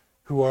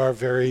 who are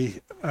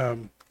very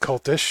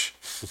cultish,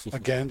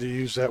 again, to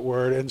use that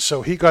word. And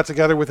so he got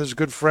together with his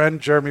good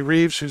friend, Jeremy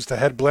Reeves, who's the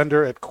head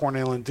blender at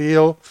Cornell and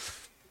Deal,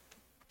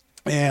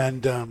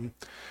 and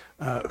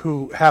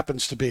who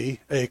happens to be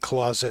a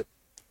closet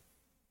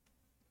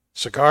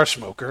cigar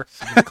smoker.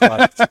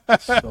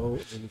 So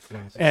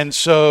influential. And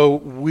so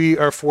we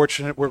are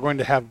fortunate. We're going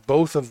to have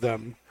both of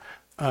them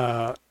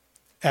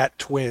at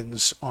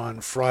Twins on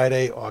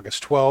Friday,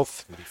 August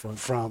 12th,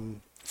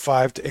 from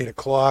 5 to 8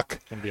 o'clock.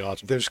 It's gonna be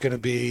awesome. There's going to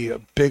be a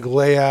big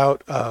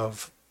layout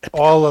of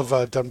all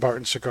of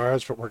Dunbarton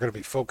cigars, but we're going to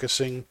be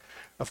focusing,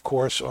 of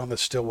course, on the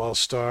Stillwell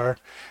Star.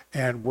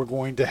 And we're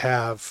going to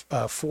have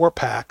 4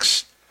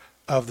 packs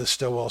of the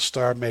Stillwell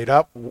Star made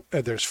up.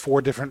 There's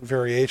 4 different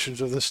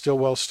variations of the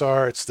Stillwell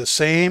Star. It's the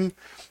same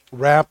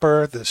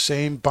wrapper, the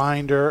same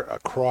binder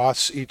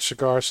across each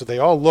cigar, so they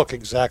all look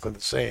exactly the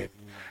same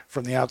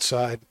from the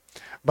outside.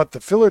 But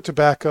the filler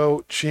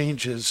tobacco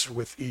changes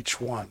with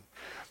each one.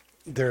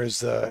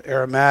 There's the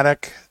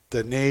aromatic,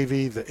 the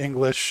navy, the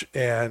English,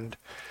 and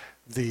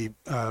the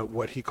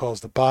what he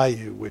calls the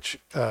Bayou, which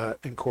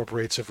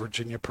incorporates a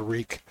Virginia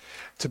Perique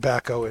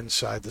tobacco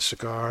inside the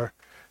cigar.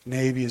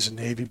 Navy is a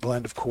navy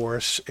blend, of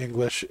course.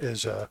 English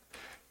is a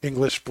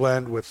English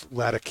blend with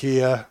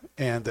Latakia,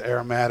 and the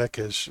aromatic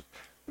is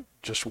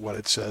just what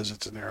it says.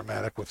 It's an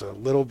aromatic with a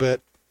little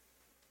bit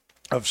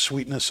of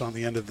sweetness on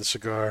the end of the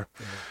cigar.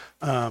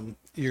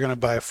 You're going to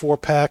buy a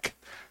 4-pack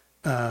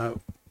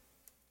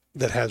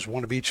that has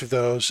one of each of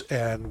those,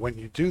 and when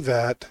you do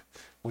that,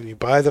 when you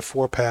buy the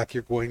 4-pack,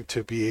 you're going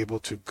to be able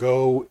to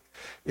go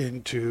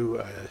into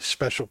a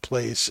special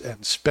place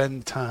and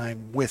spend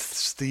time with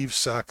Steve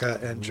Saka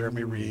and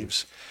Jeremy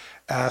Reeves.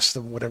 Ask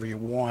them whatever you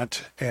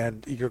want,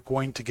 and you're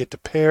going to get to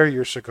pair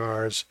your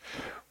cigars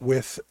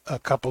with a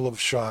couple of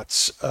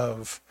shots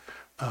of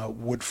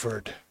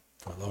Woodford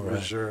All right.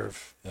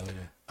 Reserve. Hell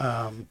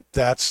yeah.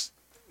 That's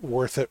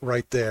worth it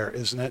right there,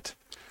 isn't it?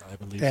 I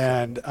believe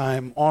And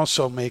I'm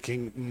also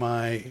making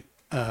my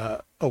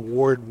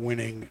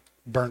award-winning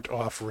Burnt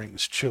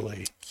Offerings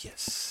chili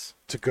yes.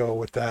 to go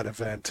with that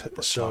event.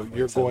 So Offerings,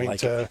 you're I going like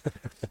to,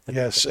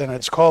 yes, and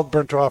it's called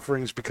Burnt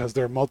Offerings because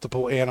there are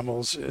multiple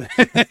animals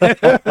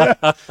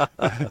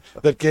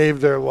that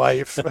gave their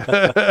life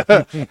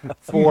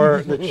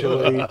for the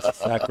chili.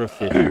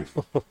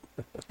 Sacrificial.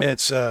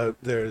 It's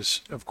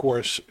there's of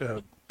course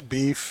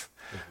beef,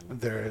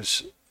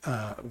 there's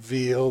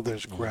veal,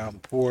 there's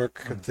ground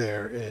pork,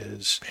 there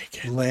is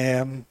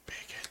lamb,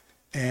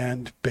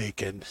 and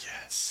bacon.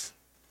 Yes.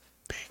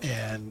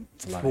 And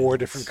Lions. 4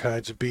 different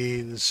kinds of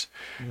beans.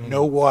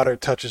 No water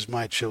touches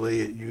my chili.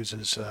 It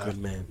uses Good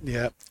man.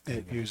 Yep,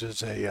 it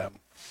uses a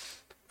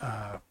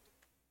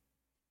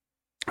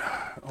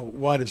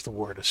why does the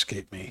word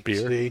escape me?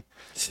 Beer?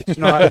 See? It's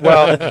not,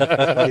 well,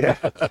 yeah,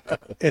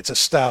 it's a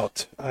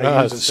stout.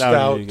 I use a stout.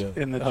 stout There you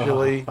go. in the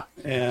chili,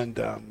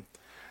 and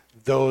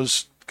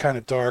those kind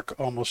of dark,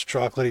 almost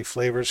chocolatey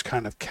flavors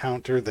kind of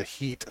counter the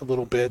heat a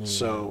little bit,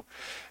 so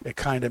it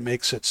kind of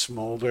makes it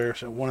smolder.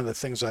 So one of the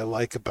things I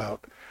like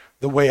about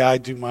the way I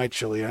do my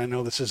chili, and I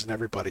know this isn't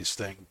everybody's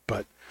thing,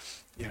 but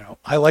you know,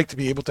 I like to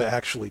be able to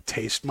actually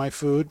taste my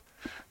food.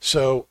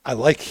 So I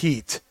like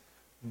heat,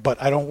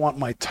 but I don't want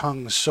my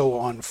tongue so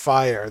on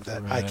fire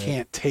that I Right.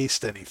 can't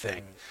taste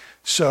anything.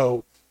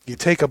 So you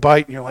take a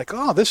bite and you're like,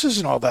 oh, this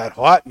isn't all that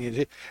hot.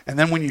 And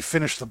then when you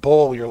finish the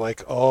bowl, you're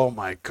like, oh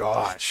my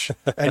gosh.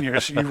 And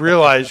you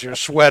realize you're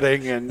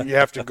sweating and you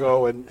have to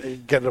go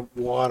and get a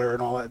water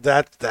and all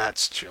that.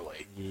 That's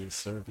chili, Yes,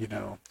 sir. you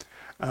know.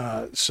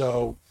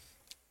 So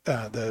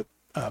the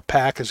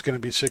pack is going to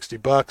be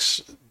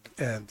 $60,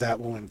 and that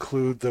will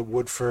include the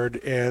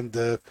Woodford and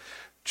the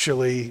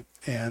chili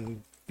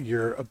and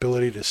your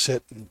ability to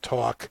sit and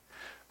talk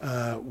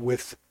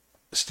with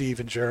Steve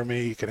and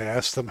Jeremy. You can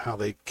ask them how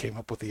they came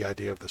up with the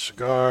idea of the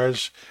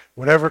cigars,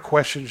 whatever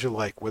questions you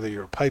like, whether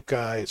you're a pipe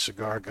guy, a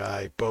cigar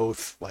guy,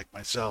 both, like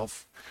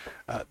myself.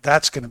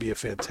 That's going to be a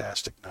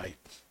fantastic night.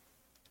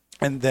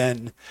 And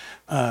then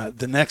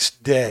the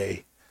next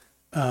day,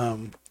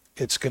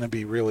 it's going to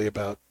be really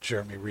about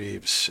Jeremy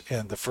Reeves.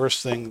 And the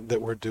first thing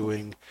that we're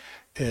doing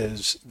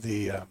is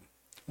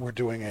we're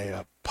doing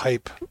a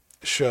pipe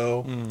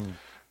show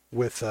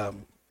with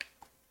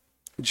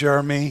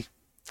Jeremy,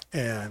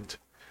 and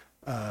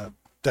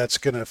that's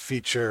going to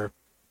feature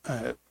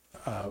a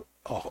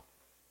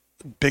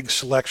big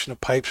selection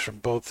of pipes from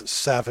both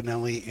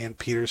Savinelli and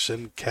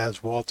Peterson.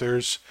 Kaz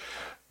Walters,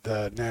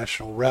 the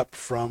national rep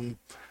from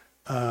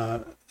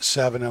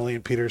Savinelli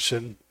and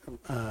Peterson,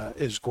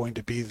 is going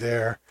to be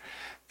there,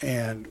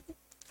 and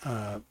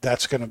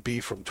that's going to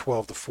be from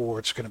 12 to 4.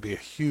 It's going to be a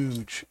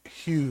huge,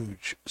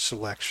 huge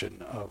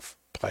selection of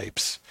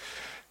pipes,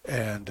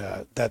 and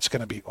that's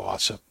going to be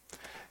awesome.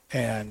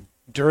 And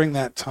during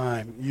that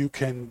time, you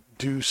can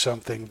do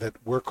something that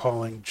we're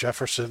calling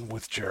Jefferson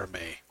with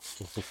Jeremy.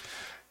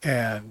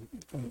 And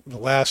the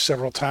last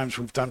several times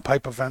we've done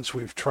pipe events,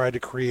 we've tried to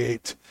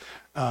create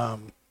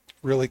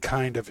really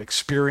kind of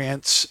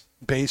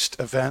experience-based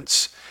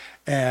events,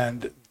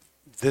 and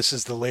this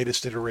is the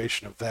latest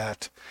iteration of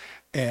that.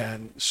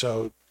 And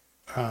so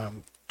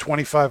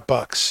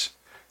 $25,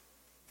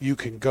 you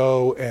can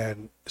go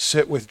and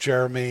sit with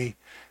Jeremy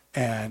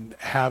and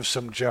have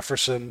some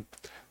Jefferson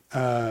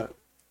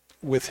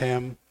with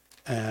him.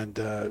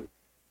 And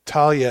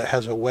Talia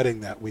has a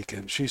wedding that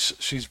weekend.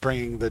 She's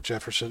bringing the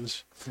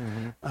Jeffersons.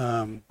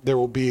 There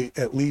will be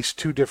at least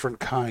 2 different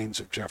kinds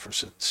of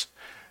Jeffersons,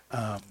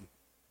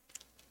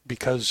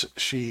 because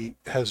she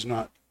has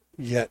not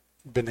yet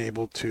been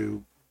able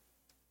to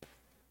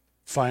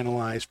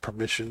finalize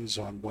permissions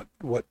on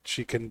what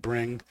she can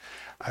bring.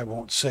 I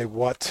won't say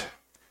what,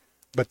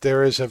 but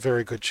there is a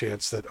very good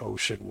chance that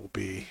Ocean will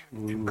be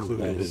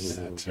included nice.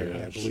 in that.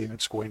 Yes. I believe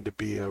it's going to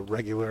be a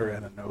regular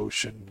and an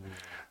Ocean.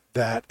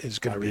 That is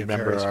I going to be a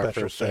remember very our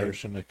special first thing.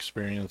 Ocean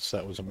experience.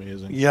 That was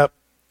amazing. Yep.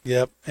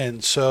 Yep.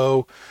 And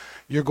so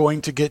you're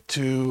going to get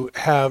to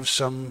have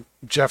some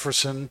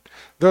Jefferson.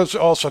 There's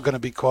also going to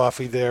be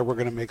coffee there. We're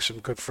going to make some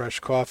good fresh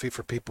coffee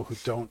for people who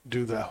don't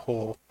do the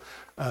whole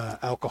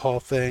alcohol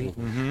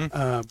thing.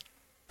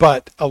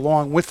 But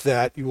along with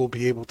that, you will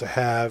be able to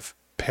have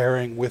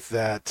pairing with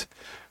that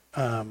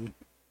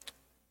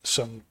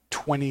some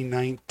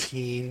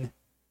 2019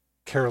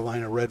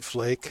 Carolina Red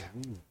Flake,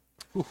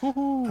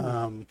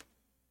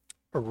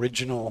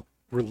 original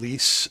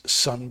release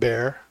Sun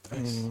Bear.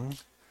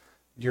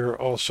 You're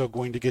also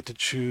going to get to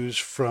choose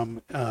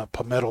from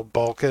Palmetto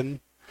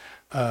Balkan,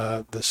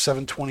 the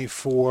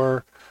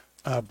 724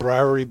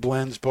 Briary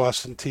Blends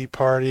Boston Tea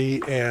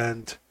Party,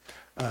 and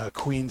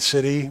Queen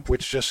City,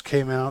 which just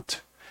came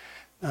out.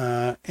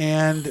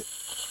 And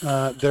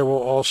there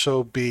will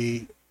also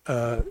be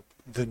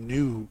the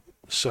new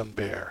Sun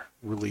Bear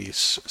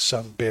release,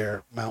 Sun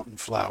Bear Mountain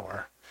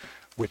Flower,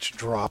 which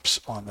drops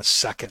on the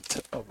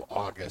 2nd of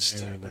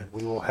August. And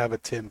we will have a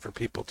tin for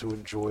people to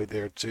enjoy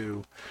there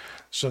too,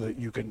 so that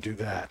you can do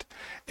that.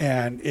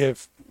 And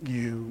if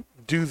you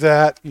do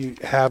that, you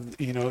have,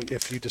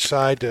 if you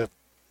decide to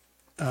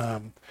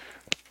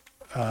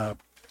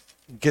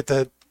get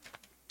the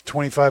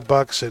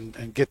 $25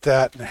 and get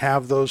that and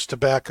have those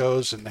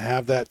tobaccos and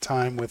have that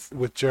time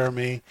with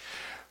Jeremy,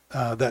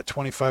 that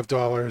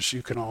 $25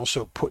 you can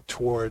also put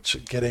towards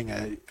getting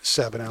a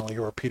 7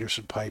 or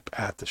Peterson pipe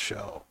at the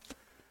show.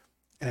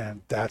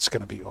 And that's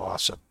going to be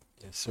awesome.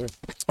 Yes, sir.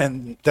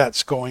 And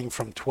that's going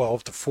from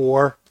 12 to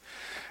 4.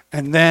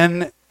 And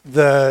then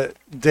the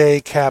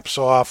day caps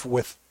off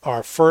with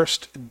our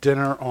first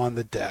dinner on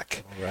the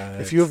deck. Right.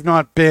 If you have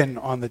not been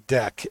on the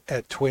deck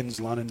at Twins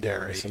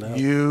Londonderry, Listen up.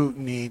 you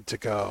need to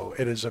go.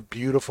 It is a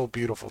beautiful,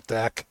 beautiful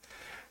deck.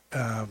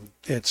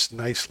 It's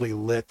nicely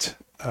lit,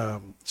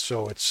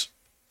 so it's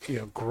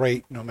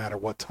great no matter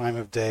what time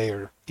of day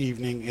or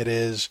evening it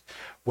is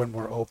when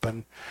we're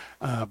open.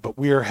 But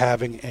we are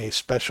having a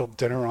special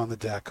dinner on the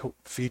deck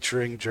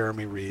featuring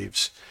Jeremy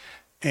Reeves,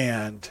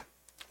 and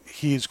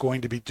he's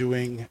going to be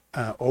doing,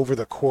 over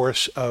the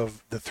course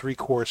of the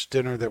 3-course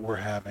dinner that we're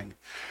having,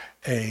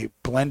 a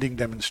blending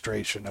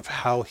demonstration of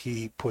how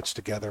he puts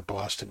together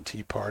Boston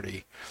Tea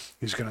Party.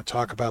 He's going to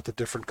talk about the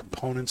different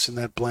components in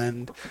that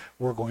blend.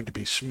 We're going to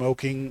be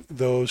smoking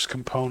those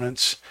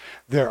components.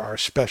 There are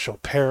special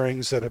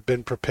pairings that have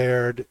been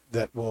prepared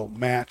that will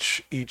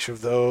match each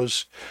of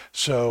those.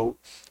 So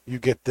you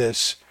get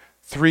this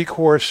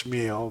 3-course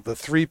meal, the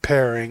 3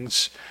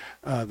 pairings,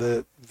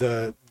 the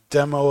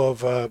demo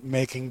of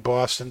making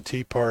Boston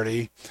Tea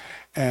Party,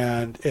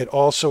 and it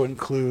also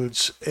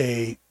includes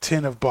a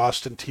tin of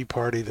Boston Tea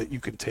Party that you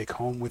can take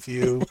home with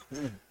you.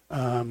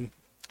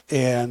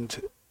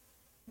 And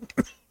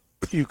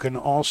you can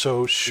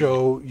also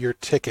show your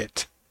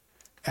ticket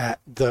at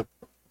the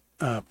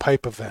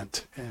pipe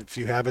event, and if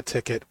you have a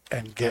ticket,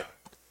 and get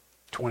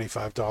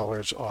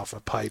 $25 off a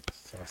pipe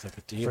Sounds like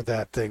a deal. for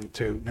that thing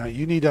too. Now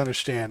you need to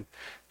understand,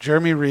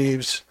 Jeremy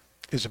Reeves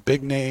is a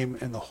big name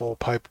in the whole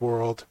pipe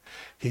world.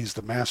 He's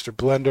the master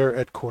blender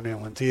at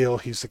Cornell and Deal.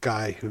 He's the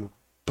guy who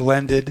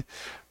blended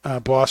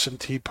Boston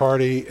Tea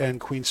Party and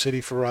Queen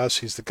City for us.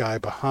 He's the guy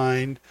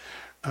behind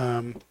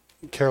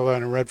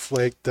Carolina Red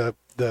Flake. The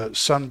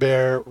Sun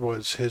Bear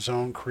was his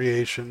own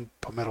creation.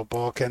 Palmetto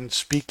Balkan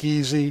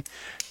Speakeasy,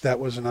 that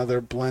was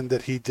another blend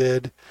that he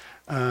did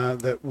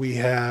that we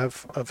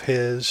have of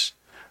his.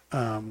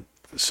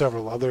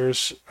 Several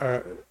others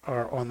are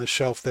on the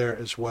shelf there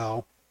as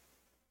well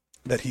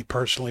that he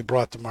personally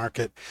brought to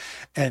market.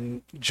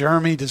 And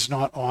Jeremy does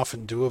not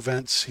often do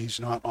events. He's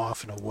not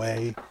often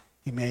away.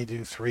 He may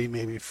do 3,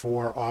 maybe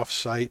 4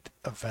 off-site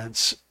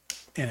events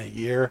in a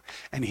year,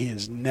 and he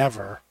has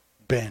never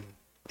been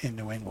in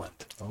New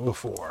England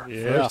before.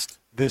 Yeah.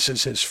 This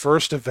is his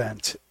first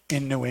event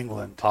in New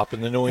England. Pop in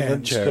the New England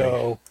And cherry.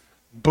 so,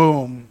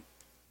 boom,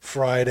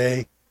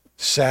 Friday,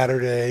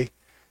 Saturday.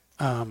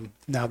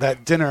 Now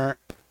that dinner,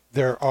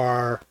 there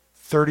are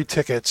 30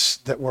 tickets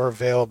that were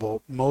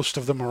available. Most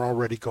of them are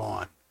already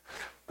gone.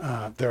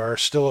 There are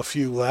still a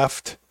few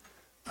left.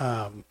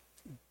 And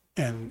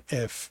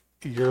if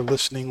you're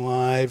listening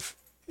live,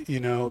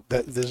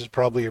 that this is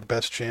probably your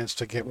best chance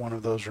to get one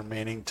of those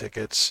remaining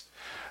tickets.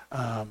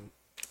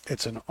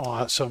 It's an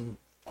awesome,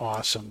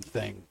 awesome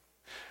thing.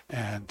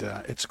 And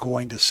it's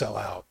going to sell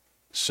out.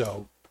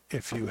 So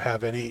if you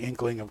have any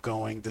inkling of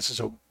going, this is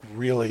a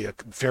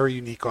very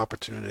unique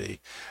opportunity.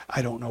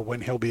 I don't know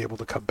when he'll be able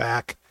to come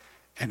back,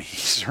 and he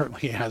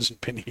certainly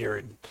hasn't been here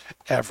in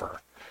ever.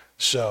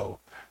 So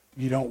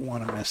you don't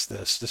want to miss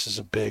this. This is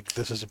a big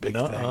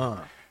thing.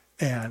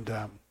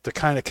 And to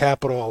kind of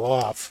cap it all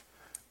off,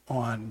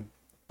 on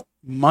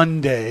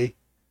Monday,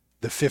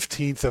 the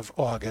 15th of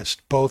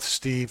August, both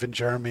Steve and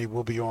Jeremy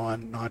will be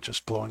on Not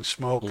Just Blowing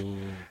Smoke,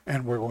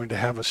 and we're going to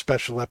have a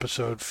special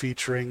episode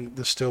featuring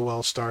the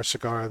Stillwell Star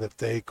Cigar that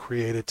they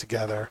created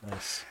together.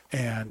 Nice.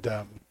 And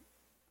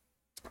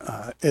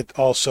it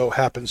also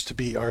happens to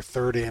be our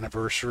 3rd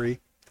anniversary,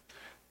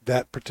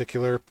 that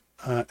particular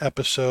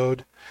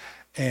episode.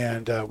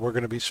 And we're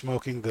going to be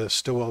smoking the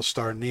Stillwell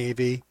Star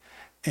Navy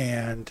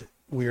and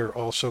we are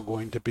also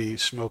going to be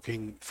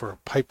smoking for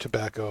pipe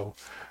tobacco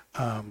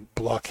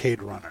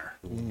Blockade Runner,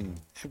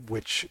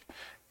 which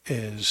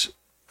is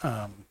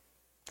a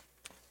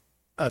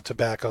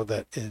tobacco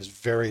that is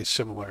very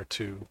similar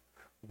to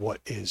what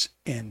is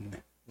in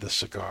the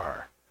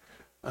cigar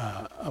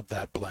of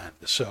that blend.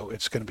 So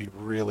it's going to be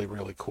really,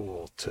 really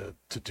cool to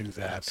do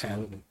that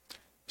and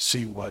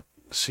see what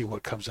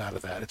comes out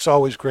of that. It's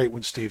always great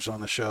when Steve's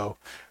on the show.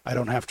 I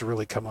don't have to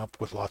really come up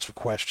with lots of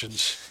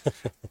questions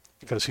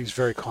because he's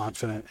very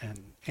confident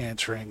in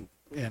answering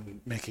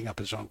and making up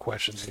his own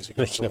questions as he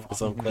goes Making up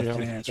his own along, questions.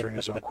 and answering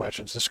his own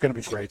questions. This is going to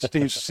be great.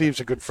 Steve's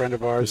a good friend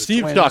of ours.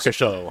 Steve Twins. Docker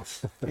Show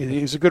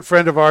He's a good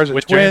friend of ours at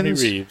with Jeremy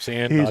Twins. Reeves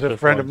and He's Dr. a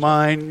friend of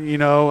Florence.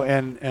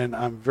 mine, and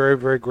I'm very,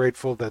 very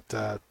grateful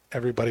that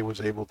everybody was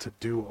able to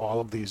do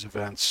all of these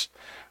events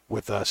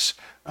with us.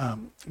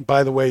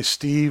 By the way,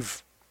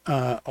 Steve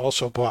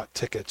also bought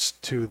tickets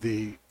to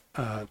the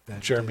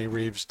Jeremy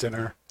Reeves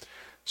dinner,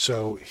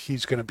 so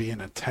he's going to be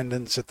in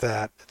attendance at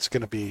that. It's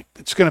going to be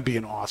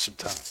an awesome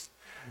time.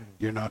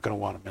 You're not going to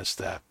want to miss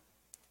that.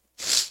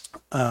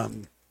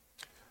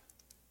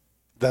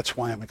 That's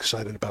why I'm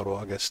excited about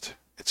August.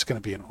 It's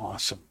going to be an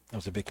awesome. That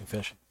was a big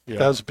confession. Yeah.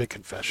 That was a big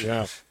confession.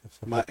 Yeah.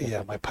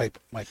 My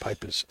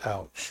pipe is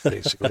out.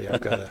 Basically, I've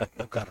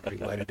got to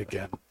relight it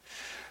again.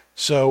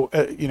 So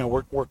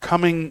we're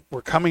coming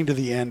to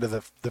the end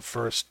of the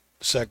first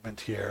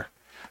segment here.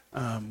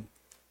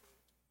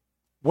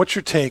 What's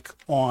your take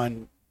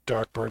on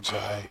Dark Bird's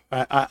Eye?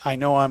 I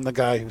know I'm the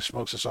guy who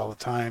smokes this all the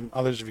time.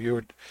 Others of you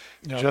are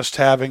just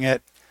having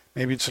it.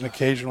 Maybe it's an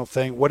occasional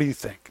thing. What do you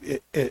think?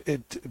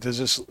 Does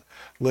this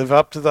live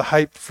up to the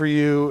hype for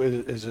you?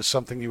 Is this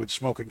something you would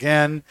smoke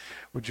again?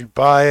 Would you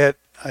buy it?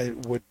 I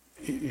would,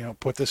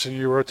 put this in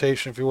your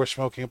rotation if you were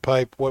smoking a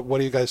pipe. What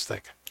do you guys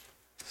think?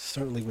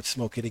 Certainly would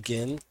smoke it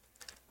again.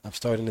 I'm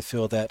starting to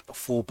feel that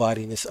full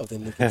bodiness of the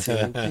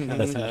nicotine.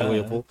 That's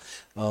enjoyable.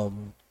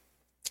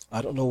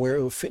 I don't know where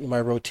it would fit in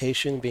my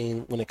rotation,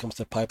 being when it comes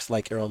to pipes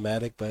like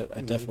aromatic, but I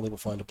definitely will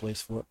find a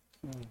place for it.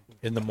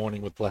 In the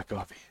morning with black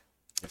coffee.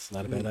 It's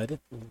not a bad idea.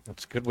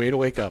 That's a good way to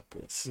wake up.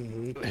 Yes.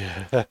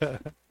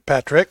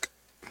 Patrick?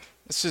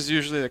 This is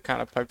usually the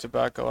kind of pipe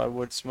tobacco I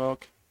would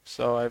smoke.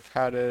 So I've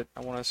had it,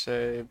 I want to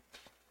say,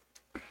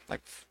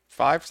 like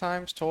 5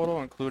 times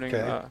total, including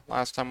Okay.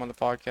 last time on the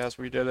podcast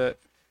we did it.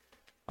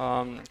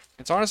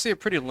 It's honestly a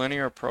pretty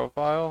linear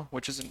profile,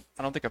 which isn't,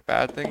 I don't think, a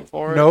bad thing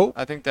for it. No.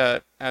 I think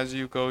that as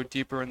you go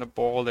deeper in the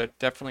bowl, it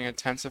definitely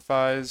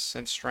intensifies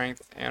in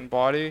strength and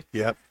body.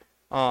 Yep.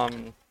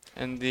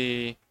 And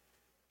the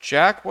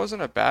Jack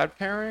wasn't a bad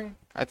pairing.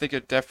 I think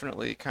it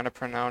definitely kind of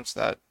pronounced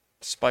that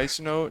spice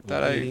note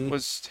that I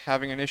was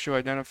having an issue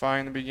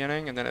identifying in the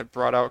beginning, and then it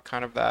brought out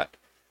kind of that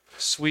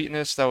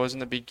sweetness that was in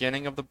the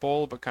beginning of the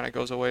bowl, but kind of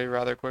goes away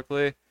rather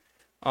quickly.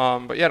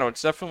 But yeah, no,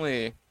 it's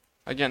definitely,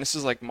 again, this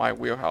is like my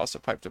wheelhouse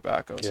of pipe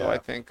tobacco, so Yeah. I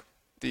think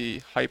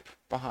the hype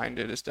behind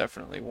it is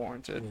definitely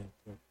warranted.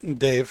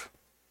 Dave?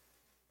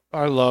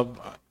 I love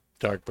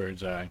Dark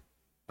Bird's Eye.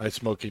 I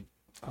smoke it.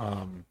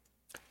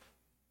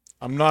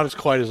 I'm not as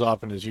quite as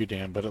often as you,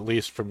 Dan, but at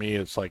least for me,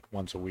 it's like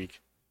once a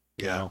week.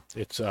 You Yeah. know?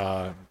 It's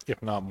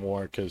if not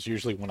more, because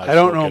usually when I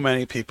don't smoke know it,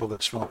 many people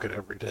that smoke it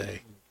every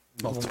day,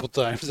 multiple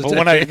times a But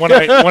day. when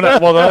I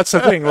well, that's the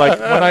thing. Like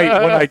when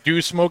I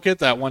do smoke it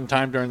that one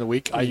time during the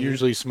week, I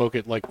usually smoke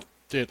it like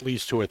at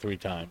least 2 or 3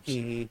 times.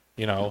 Mhm.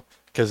 You know,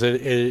 because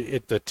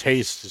the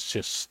taste is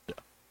just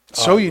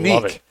So I love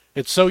unique. it.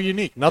 It's so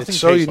unique. Nothing It's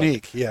so tastes like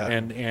unique, it. yeah.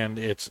 And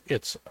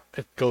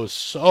it goes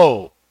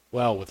so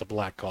well with the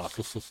black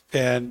coffee.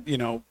 And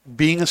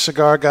being a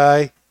cigar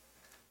guy,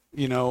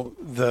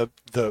 the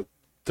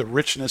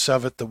richness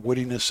of it, the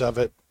woodiness of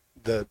it,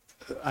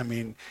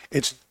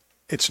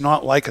 it's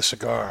not like a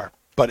cigar,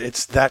 but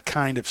it's that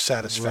kind of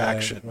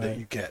satisfaction that right.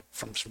 you get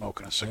from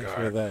smoking a I cigar.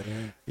 feel that,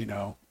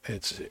 yeah.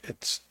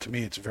 It's to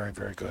me, it's very,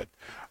 very good.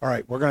 All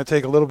right, we're going to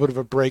take a little bit of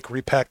a break,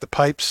 repack the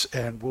pipes,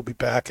 and we'll be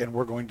back, and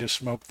we're going to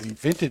smoke the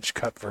vintage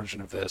cut version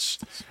of this,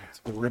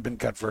 the ribbon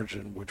cut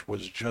version, which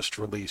was just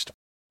released.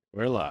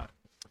 We're live.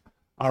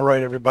 All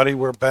right, everybody,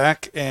 we're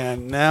back,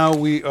 and now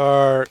we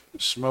are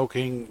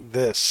smoking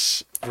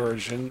this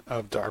version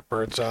of Dark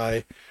Bird's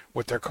Eye,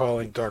 what they're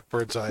calling Dark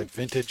Bird's Eye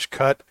Vintage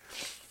Cut.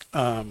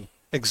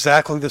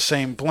 Exactly the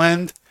same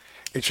blend.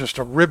 It's just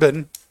a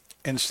ribbon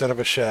instead of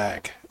a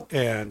shag.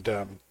 And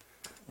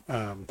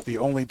the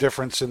only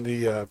difference in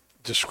the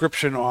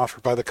description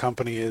offered by the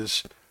company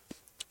is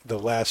the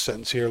last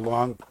sentence here,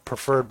 long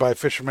preferred by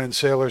fishermen and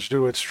sailors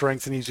due to its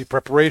strength and easy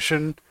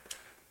preparation.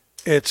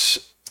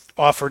 It's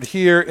offered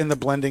here in the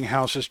blending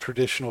house's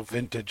traditional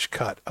vintage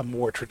cut, a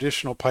more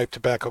traditional pipe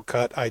tobacco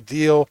cut,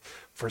 ideal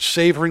for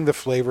savoring the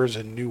flavors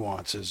and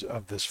nuances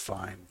of this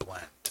fine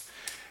blend.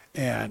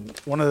 And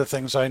one of the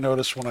things I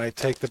notice when I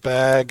take the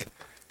bag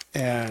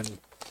and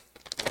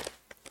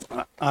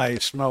I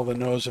smell the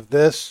nose of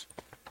this,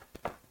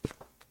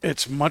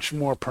 it's much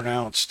more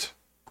pronounced.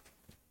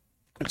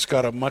 It's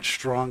got a much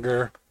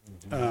stronger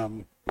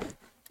one.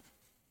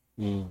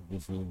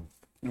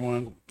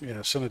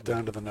 Yeah, send it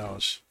down to the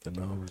nose. The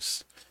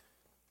nose.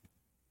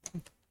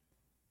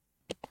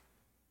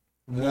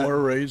 More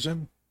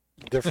raisin.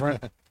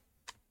 different.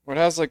 It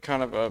has like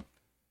kind of a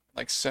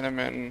like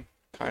cinnamon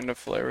kind of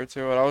flavor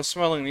to it. I was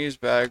smelling these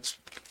bags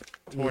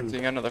towards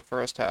the end of the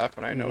first half,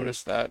 and I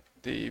noticed that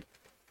the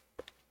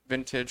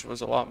vintage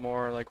was a lot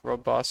more like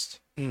robust.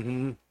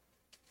 Mm-hmm.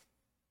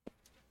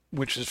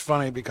 Which is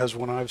funny because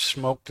when I've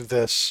smoked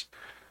this,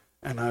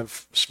 and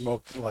I've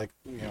smoked like,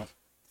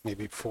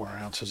 maybe 4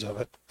 ounces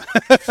of it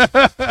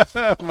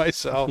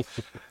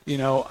myself,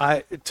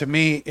 to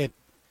me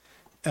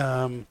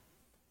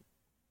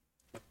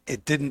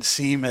it didn't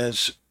seem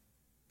as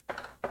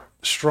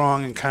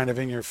strong and kind of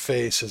in your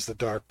face as the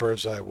Dark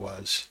Bird's Eye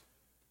was,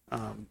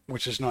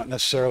 which is not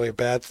necessarily a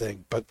bad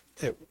thing, but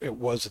it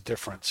was a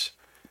difference.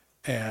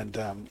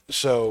 And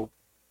so,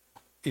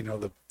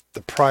 the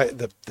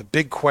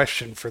big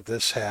question for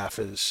this half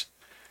is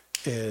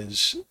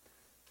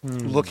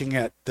looking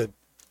at the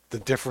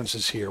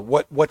differences here.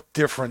 What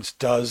difference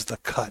does the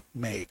cut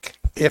make,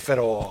 if at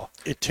all?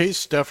 It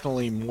tastes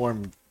definitely more.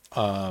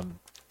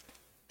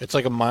 It's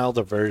like a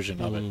milder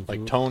version of it,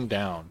 like toned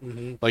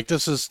down. Like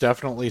this is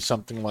definitely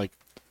something like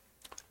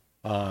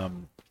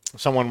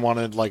someone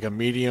wanted like a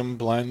medium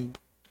blend,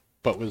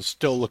 but was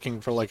still looking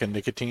for like a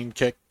nicotine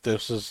kick.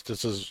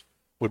 This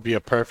would be a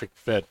perfect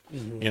fit,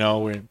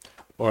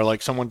 or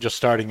like someone just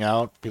starting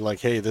out, be like,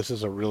 hey, this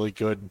is a really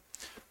good,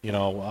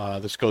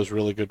 this goes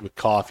really good with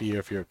coffee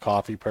if you're a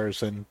coffee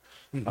person.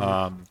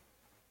 And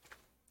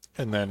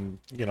then,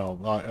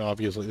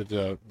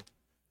 obviously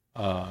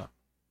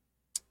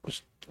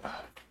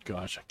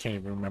gosh, I can't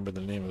even remember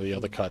the name of the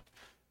other cut.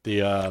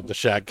 The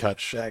shag cut.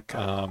 Shag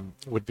cut.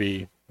 Would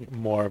be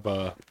more of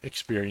a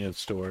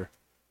experienced, or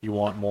you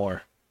want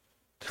more.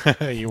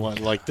 You want,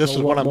 like, this is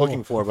what I'm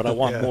looking for, but I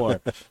want more,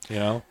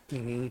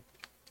 Mm-hmm.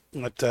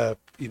 But,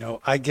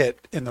 I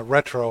get, in the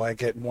retro, I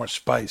get more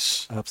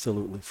spice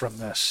Absolutely. from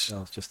this. I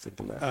was just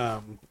thinking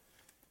that.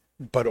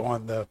 But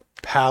on the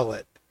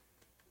palate,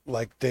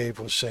 like Dave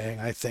was saying,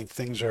 I think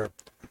things are,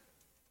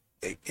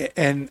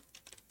 and,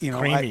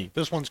 creamy.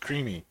 This one's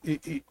creamy.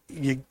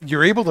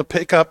 you're able to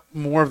pick up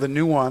more of the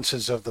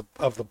nuances of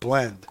the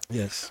blend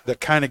Yes. that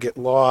kind of get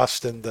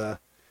lost in the,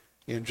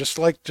 just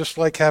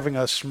like having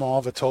a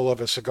small Vitola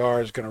of a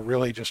cigar is going to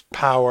really just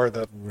power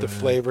the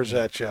flavors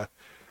at you.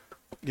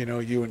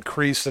 You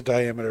increase the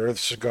diameter of the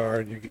cigar,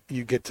 and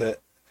you get to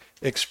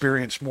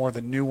experience more of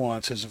the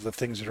nuances of the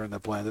things that are in the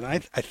blend. And I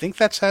think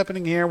that's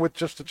happening here with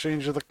just the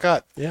change of the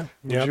cut. Yeah.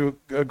 Would you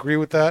agree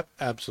with that?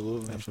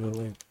 Absolutely.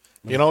 Absolutely.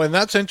 And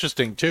that's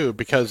interesting too,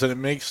 because it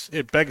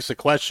begs the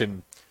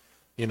question,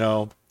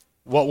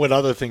 what would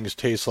other things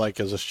taste like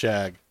as a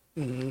shag?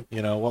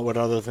 Mm-hmm. What would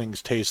other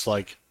things taste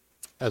like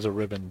as a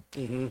ribbon?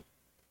 Mm-hmm.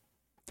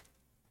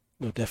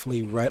 No,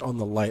 definitely right on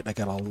the light. I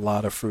got a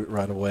lot of fruit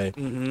right away.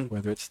 Mm-hmm.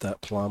 Whether it's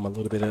that plum, a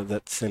little bit of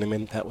that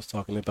cinnamon Pat was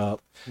talking about,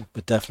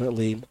 but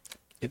definitely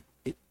it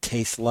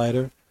tastes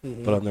lighter.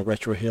 But on the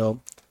Retro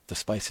Hill, the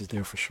spice is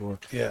there for sure.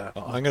 Yeah.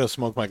 I'm going to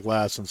smoke my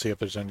glass and see if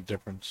there's any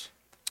difference.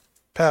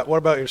 Pat, what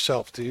about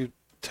yourself? Do you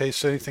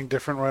taste anything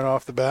different right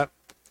off the bat?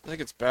 I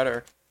think it's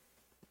better.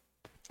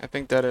 I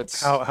think that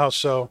it's. How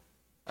so?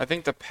 I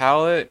think the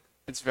palate,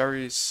 it's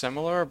very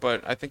similar,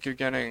 but I think you're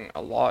getting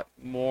a lot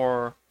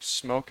more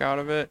smoke out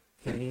of it.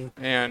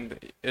 And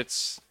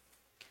it's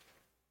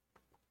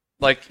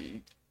like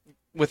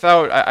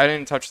I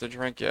didn't touch the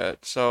drink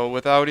yet, so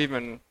without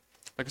even,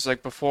 because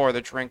like before, the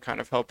drink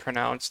kind of helped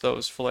pronounce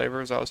those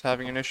flavors I was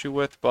having an issue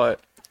with, but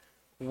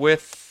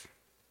with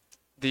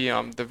the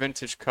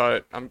vintage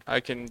cut, I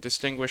can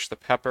distinguish the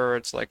pepper.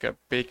 It's like a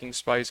baking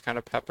spice kind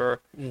of pepper.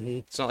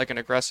 It's not like an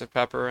aggressive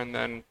pepper, and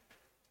then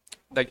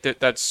like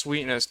that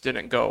sweetness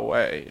didn't go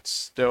away. It's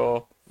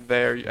still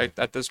there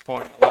at this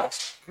point.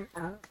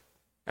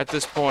 At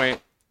this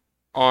point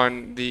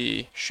on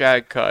the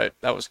shag cut,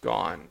 that was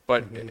gone,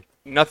 but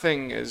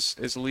nothing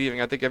is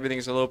leaving. I think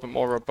everything's a little bit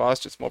more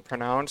robust. It's more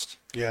pronounced.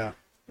 Yeah.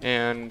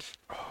 And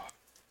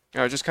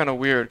it's just kind of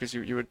weird because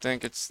you would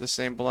think it's the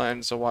same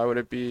blend, so why would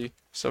it be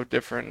so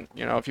different?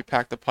 If you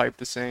pack the pipe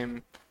the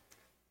same,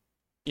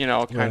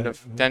 kind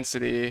of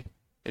density,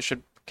 it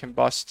should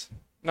combust.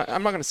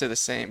 I'm not going to say the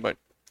same, but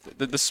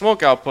the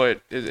smoke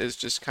output is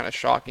just kind of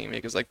shocking me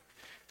because, like,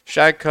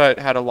 shag cut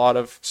had a lot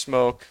of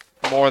smoke,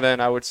 more than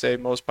I would say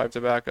most pipe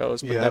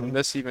tobaccos, but then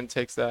this even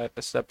takes that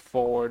a step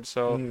forward.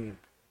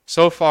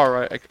 So far,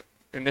 right, like,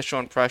 initial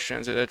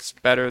impressions, it's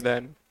better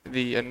than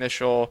the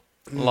initial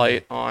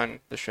light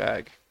on the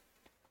shag.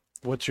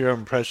 What's your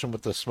impression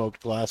with the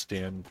smoked glass,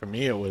 Dan? For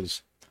me, it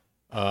was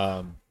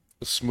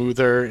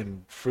smoother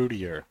and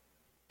fruitier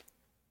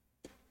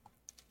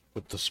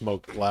with the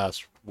smoked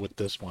glass with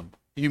this one.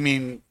 You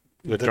mean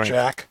the drink.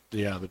 Jack?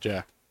 Yeah, the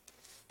Jack.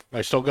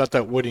 I still got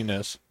that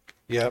woodiness,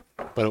 Yep.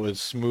 but it was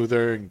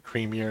smoother and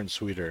creamier and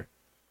sweeter.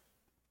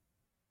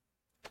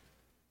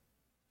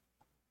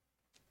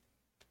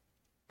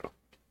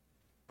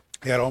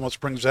 Yeah, it almost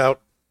brings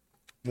out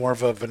more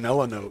of a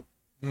vanilla note.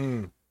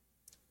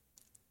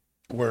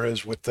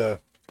 Whereas with the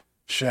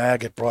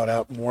shag, it brought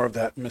out more of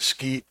that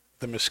mesquite.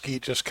 The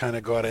mesquite just kind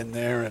of got in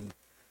there and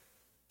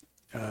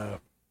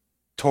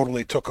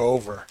totally took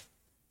over.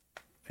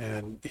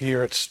 And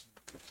here it's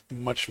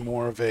much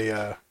more of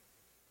a.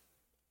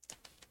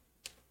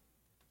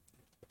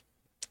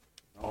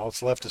 All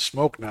that's left is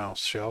smoke now,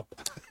 Shell.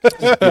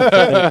 It's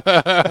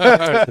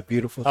a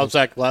beautiful How's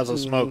that glass of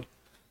smoke?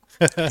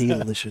 thing.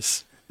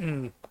 Delicious.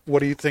 What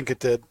do you think it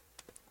did?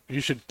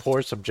 You should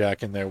pour some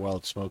Jack in there while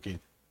it's smoking.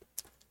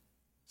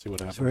 See what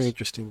It's happens. very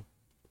interesting.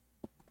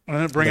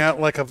 Doesn't it bring out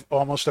like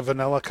almost a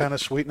vanilla kind of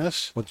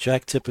sweetness? Well,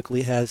 Jack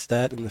typically has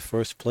that in the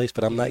first place,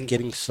 but I'm not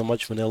getting so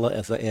much vanilla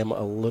as I am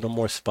a little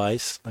more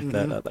spice, like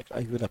that, like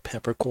even a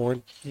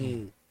peppercorn.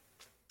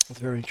 It's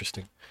very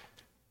interesting.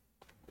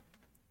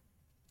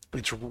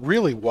 It's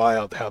really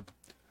wild how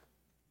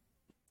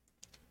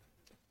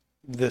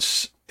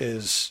this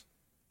is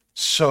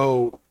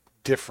so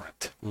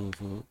different,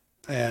 Mm-hmm.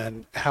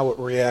 and how it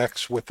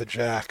reacts with the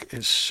Jack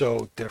is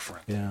so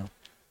different. Yeah.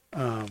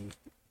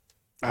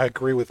 I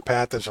agree with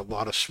Pat. There's a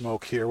lot of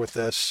smoke here with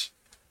this,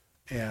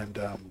 and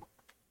I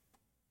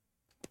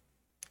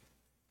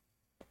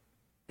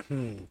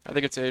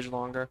think it's aged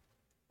longer.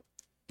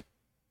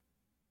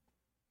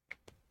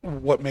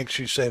 what makes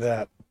you say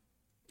that?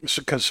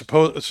 Because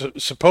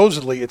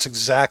supposedly it's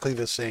exactly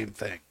the same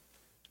thing,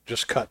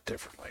 just cut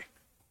differently.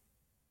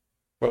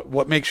 But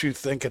what makes you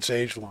think it's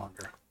aged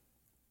longer?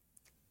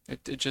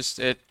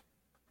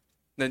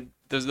 Then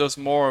there's those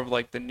more of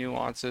like the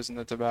nuances in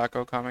the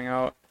tobacco coming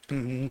out,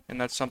 Mm-hmm. and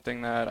that's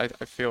something that I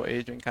feel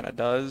aging kind of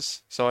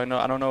does. So I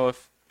don't know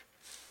if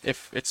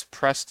it's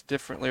pressed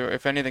differently or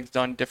if anything's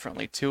done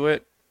differently to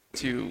it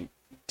to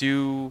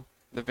do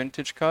the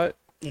vintage cut,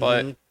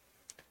 but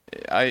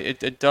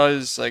it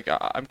does, like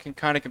I can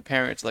kind of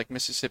compare it to like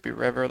Mississippi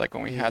River, like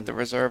when we had the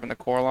reserve and the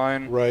core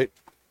line, Right.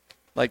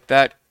 like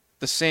that.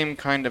 The same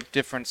kind of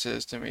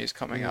differences to me is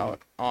coming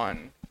out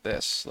on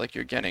this. Like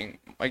you're getting,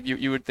 like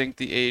you would think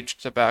the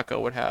aged tobacco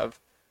would have,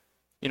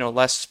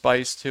 less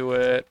spice to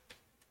it.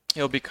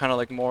 It'll be kind of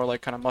like more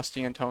like kind of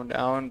musty and toned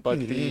down, but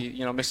the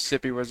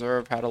Mississippi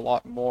Reserve had a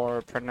lot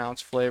more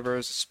pronounced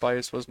flavors. The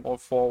spice was more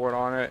forward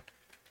on it.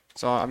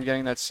 So I'm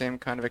getting that same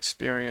kind of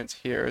experience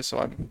here.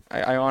 So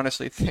I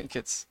honestly think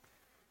it's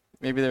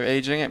maybe they're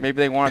aging it. Maybe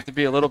they want it to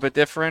be a little bit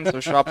different, so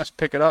shoppers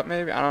pick it up.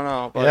 Maybe, I don't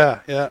know.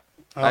 But Yeah.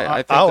 I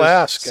think I'll there's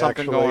ask.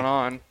 something Actually, going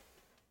on.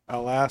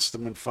 I'll ask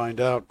them and find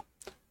out.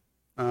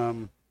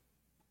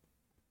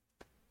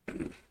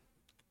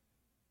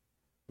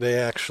 They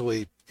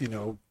actually,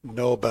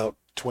 know about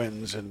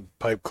Twins and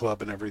Pipe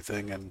Club and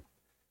everything, and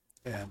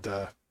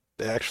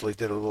they actually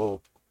did a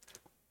little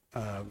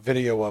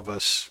video of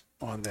us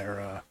on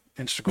their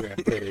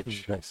Instagram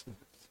page, Nice.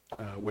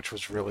 which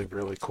was really,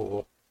 really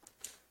cool.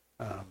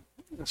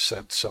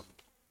 Sent some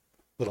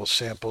little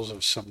samples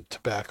of some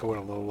tobacco in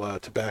a little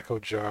tobacco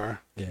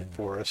jar Yeah.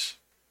 for us.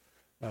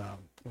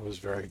 It was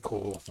very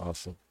cool.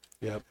 Awesome.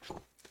 Yep.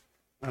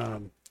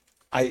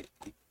 I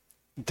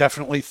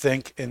definitely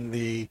think in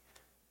the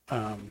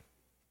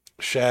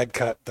shag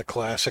cut, the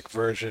classic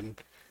version,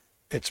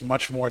 it's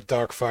much more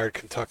dark fired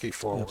Kentucky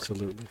forward.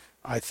 Absolutely.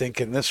 I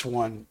think in this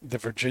one, the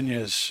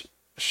Virginias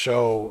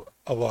show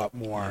a lot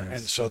more. Yes.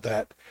 And so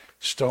that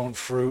stone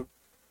fruit,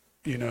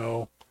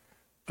 note,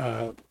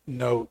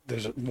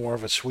 there's more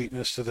of a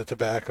sweetness to the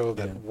tobacco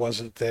that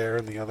wasn't there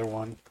in the other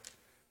one,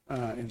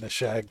 in the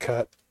shag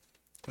cut.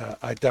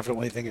 I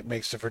definitely think it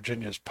makes the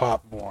Virginias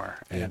pop more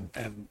and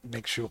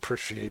makes you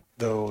appreciate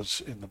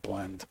those in the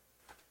blend.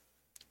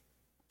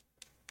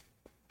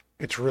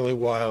 It's really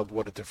wild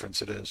what a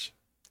difference it is.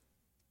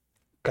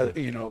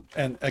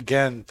 And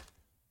again,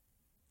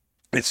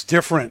 it's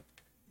different,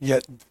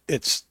 yet the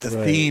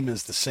Right. theme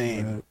is the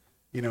same.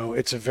 Right.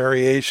 It's a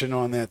variation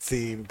on that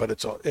theme, but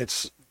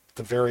it's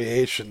the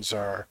variations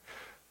are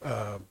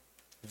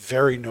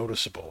very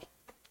noticeable,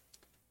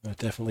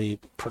 Definitely.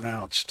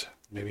 pronounced.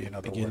 Maybe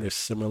another Again, word. there's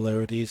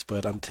similarities,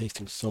 but I'm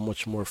tasting so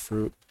much more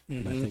fruit.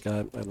 And I think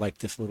I like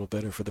this a little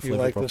better for the You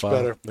flavor like this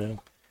profile. better? Yeah.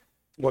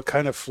 What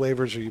kind of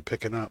flavors are you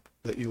picking up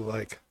that you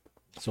like?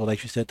 So,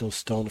 like you said, those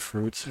stone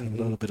fruits, a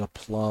little bit of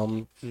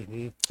plum,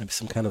 Mm-hmm. and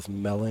some kind of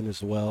melon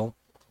as well.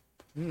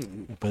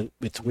 Mm. But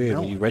it's weird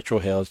when you Melon.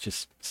 retrohale, it's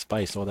just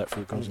spice. All that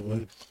fruit goes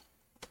away.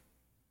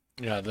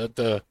 Yeah,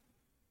 the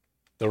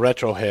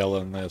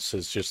retrohale in this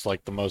is just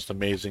like the most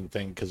amazing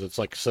thing because it's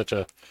like such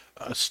a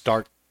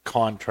stark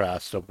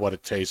contrast of what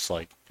it tastes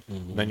like.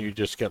 And then you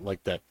just get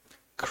like that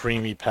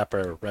creamy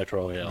pepper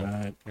retrohale.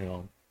 Right.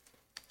 I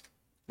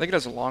think it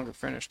has a longer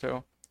finish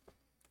too.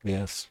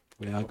 Yes.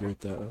 Yeah, I agree with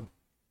that.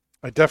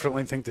 I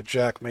definitely think the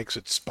Jack makes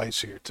it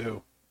spicier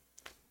too.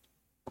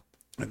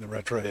 In the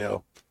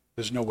retrohale,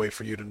 there's no way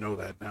for you to know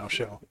that now,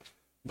 Shell.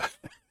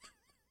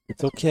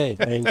 It's okay.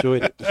 I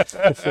enjoyed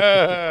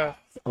it.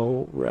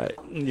 All right.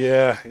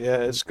 Yeah,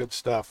 it's good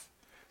stuff.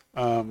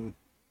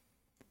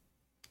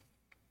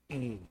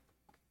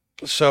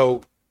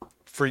 So,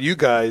 for you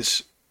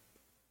guys,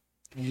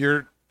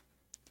 we're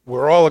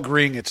all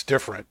agreeing it's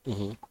different,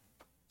 Mm-hmm.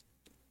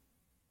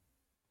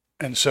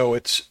 and so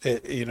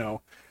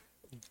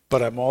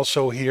but I'm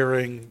also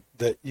hearing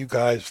that you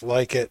guys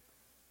like it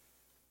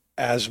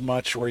as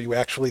much, where you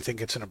actually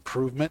think it's an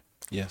improvement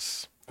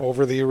Yes.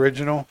 over the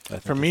original. I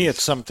think For it me, is.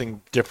 it's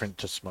something different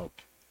to smoke.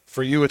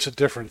 For you, it's a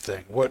different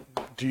thing. What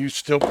do you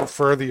still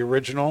prefer the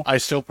original? I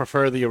still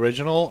prefer the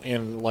original,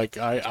 and like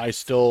I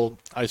still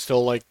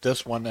like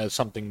this one as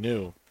something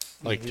new.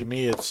 Like to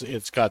me,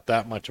 it's got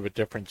that much of a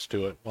difference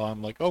to it. Well,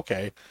 I'm like,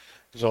 okay,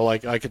 so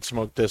like I could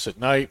smoke this at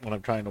night when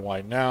I'm trying to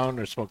wind down,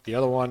 or smoke the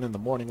other one in the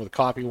morning with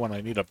coffee when I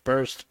need a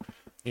burst.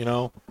 You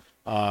know,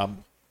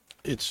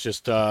 it's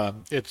just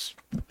it's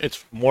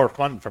more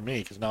fun for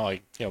me because now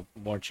I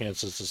more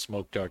chances to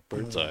smoke Dark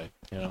Bird's Eye.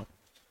 You know,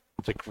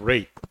 it's a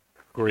great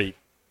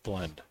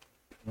blend.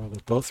 Well,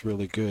 they're both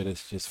really good.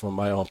 It's just for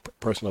my own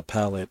personal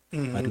palate.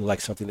 I do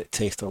like something that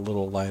tastes a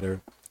little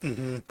lighter,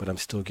 but I'm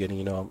still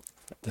getting,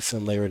 the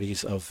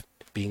similarities of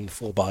being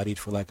full-bodied,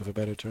 for lack of a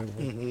better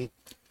term.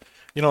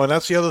 You know, and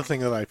that's the other thing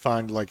that I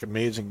find like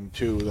amazing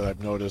too that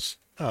I've noticed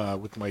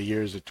with my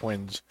years at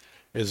Twins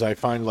is I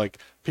find like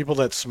people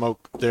that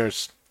smoke their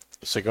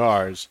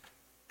cigars,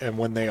 and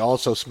when they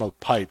also smoke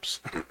pipes,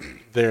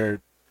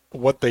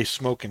 what they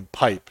smoke in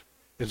pipe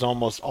is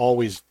almost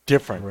always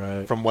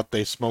different from what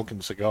they smoke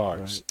in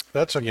cigars.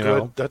 That's a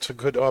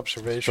good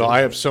observation. So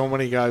I have so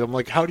many guys. I'm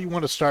like, how do you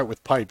want to start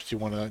with pipes? Do you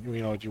want to, do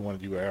you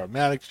want to do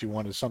aromatics? Do you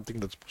want something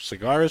that's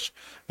cigarish?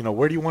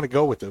 Where do you want to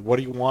go with it? What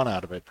do you want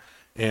out of it?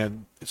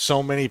 And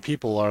so many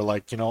people are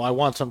like, I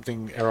want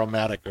something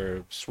aromatic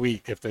or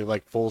sweet if they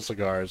like full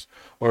cigars,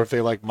 or if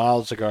they like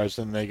mild cigars,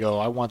 then they go,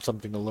 I want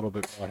something a little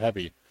bit more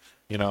heavy.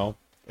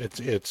 It's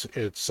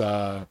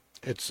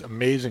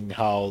amazing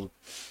how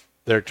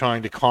they're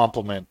trying to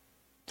complement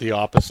the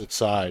opposite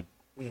side.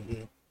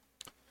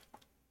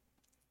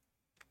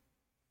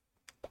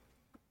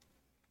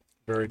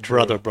 Very true.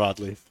 Brother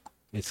Broadleaf.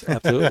 It's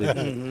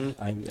absolutely.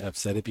 I've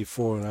said it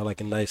before, and I like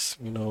a nice,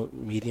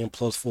 medium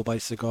plus full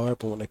bite cigar.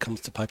 But when it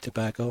comes to pipe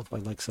tobacco, I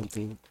like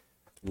something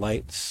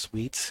light,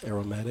 sweet,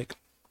 aromatic.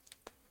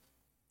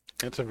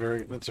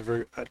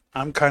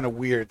 I'm kind of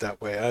weird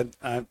that way.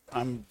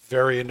 I'm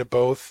very into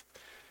both,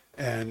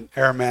 and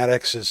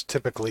aromatics is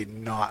typically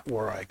not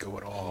where I go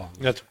at all.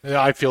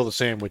 I feel the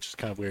same, which is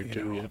kind of weird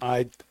too.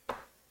 I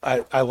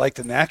like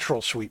the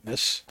natural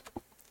sweetness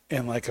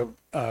in like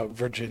a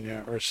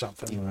Virginia or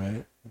something.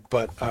 Right.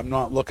 But I'm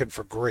not looking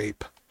for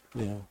grape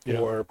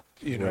or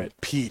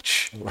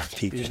peach.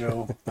 Peach.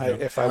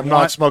 I'm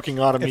not smoking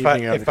autumn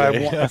evening every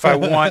day. If I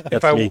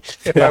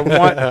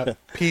want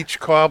peach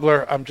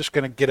cobbler, I'm just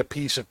going to get a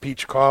piece of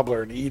peach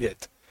cobbler and eat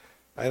it.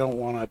 I don't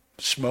want to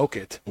smoke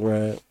it.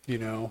 Right.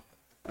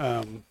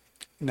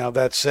 Now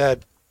that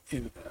said,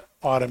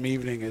 autumn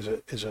evening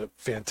is a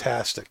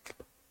fantastic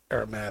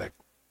aromatic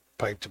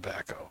pipe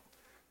tobacco.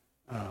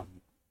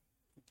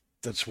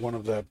 That's one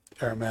of the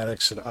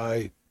aromatics that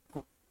I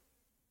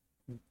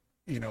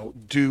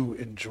do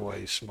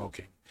enjoy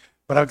smoking,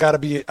 but I gotta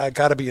be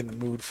in the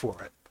mood for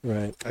it.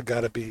 Right. I've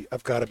got to be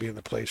in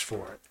the place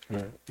for it.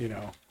 Right.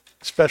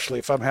 Especially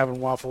if I'm having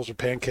waffles or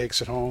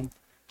pancakes at home.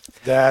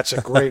 That's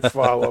a great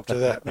follow up to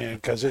that, man,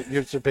 because it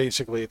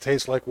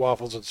tastes like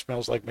waffles. It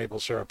smells like maple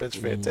syrup. It's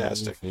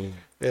fantastic.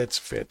 It's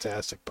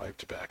fantastic pipe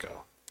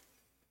tobacco.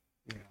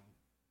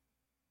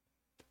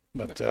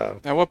 But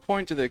at what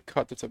point do they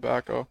cut the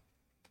tobacco?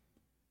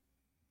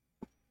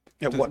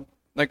 Do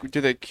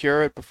they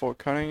cure it before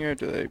cutting it?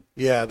 Do they?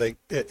 Yeah,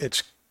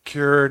 it's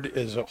cured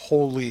as a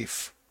whole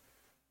leaf,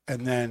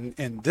 and then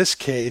in this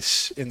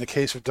case, in the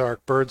case of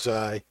Dark Bird's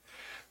Eye,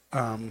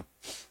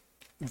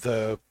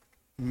 the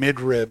mid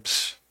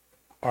ribs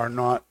are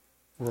not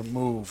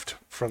removed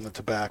from the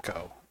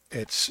tobacco.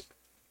 It's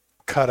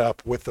cut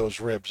up with those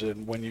ribs,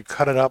 and when you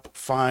cut it up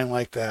fine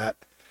like that,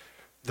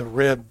 the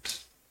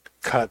ribs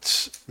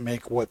cuts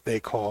make what they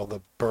call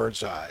the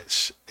bird's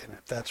eyes, and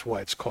that's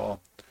why it's called.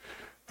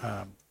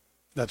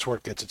 That's where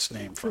it gets its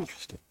name from.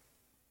 Interesting.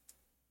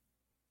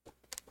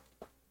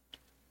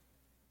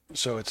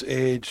 So it's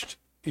aged,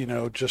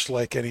 just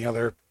like any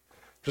other,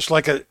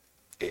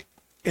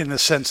 in the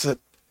sense that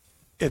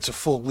it's a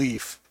full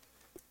leaf.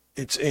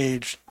 It's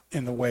aged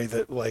in the way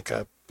that like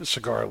a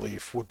cigar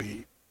leaf would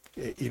be.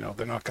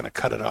 They're not going to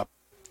cut it up,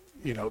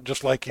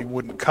 just like you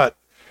wouldn't cut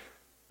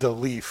the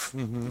leaf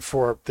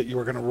for that you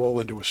were going to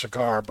roll into a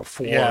cigar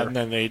before. Yeah, and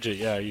then age it.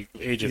 Yeah, you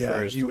age it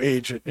first. You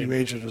age it. You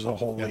age it as a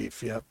whole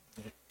leaf. Yep.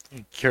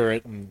 You cure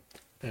it and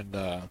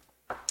can't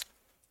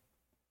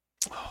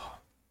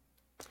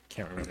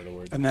remember the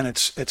word. And then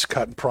it's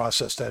cut and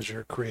processed as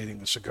you're creating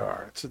the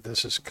cigar.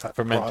 This is cut and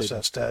Fermented.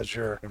 processed as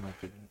you're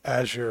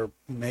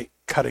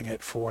cutting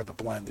it for the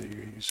blend that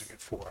you're using it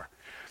for.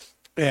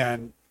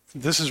 And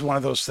this is one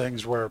of those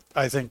things where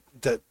I think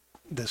that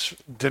this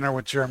dinner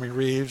with Jeremy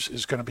Reeves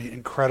is going to be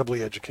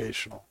incredibly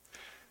educational.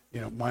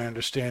 My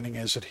understanding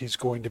is that he's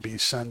going to be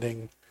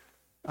sending,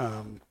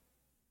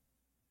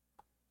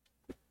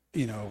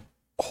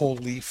 whole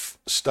leaf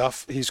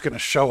stuff. He's going to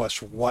show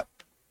us what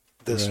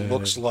this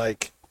looks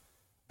like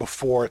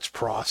before it's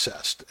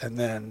processed, and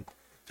then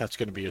that's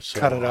going to be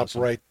cut it up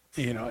right.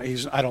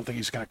 I don't think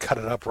he's going to cut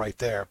it up right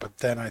there, but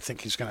then I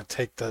think he's going to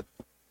take the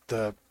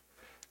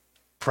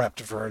prepped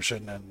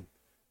version, and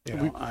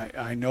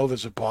I know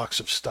there's a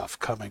box of stuff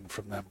coming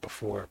from them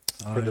before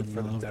for the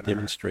dinner.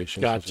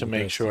 Demonstration. Got to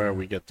make sure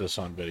we get this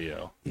on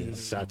video.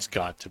 That's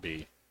got to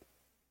be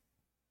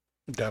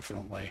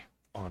Definitely.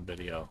 on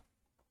video.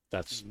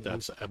 That's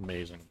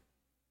amazing.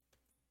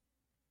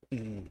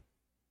 Mm.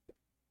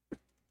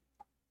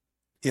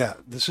 Yeah,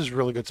 this is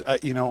really good. I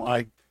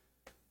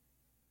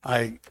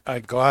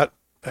got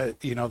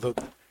the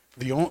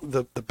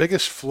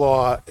biggest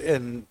flaw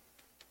in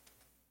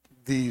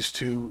these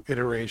two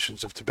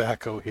iterations of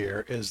tobacco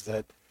here is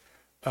that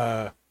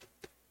the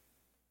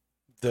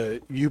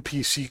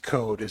UPC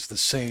code is the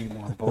same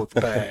on both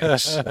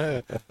bags.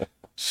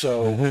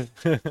 So,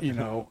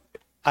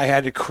 I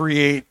had to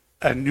create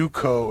a new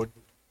code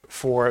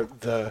for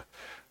the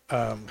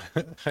I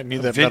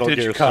need that Metal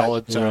vintage Gear cut,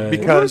 Solid sound. Right.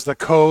 because the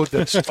code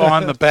that's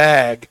on the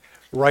bag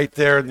right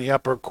there in the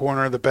upper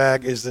corner of the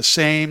bag is the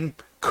same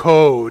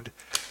code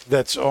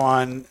that's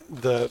on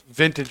the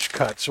vintage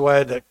cut. So I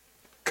had to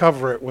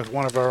cover it with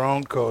one of our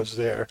own codes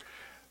there.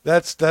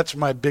 That's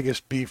my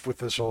biggest beef with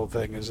this whole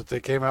thing, is that they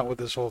came out with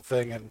this whole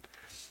thing and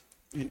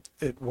I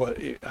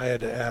had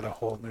to add a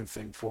whole new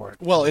thing for it.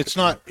 Well, it's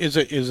not. Is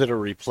it a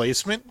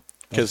replacement?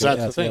 Because Okay,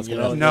 that's the that's thing.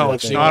 what I was No, Yeah,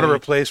 it's they not a only-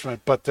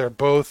 replacement, but they're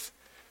both,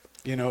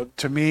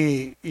 to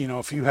me,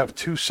 if you have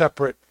two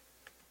separate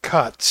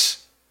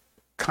cuts,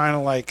 kind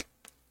of like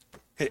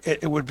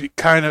it would be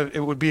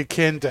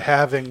akin to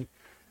having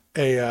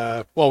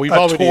a Well, we've a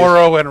already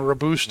Toro and a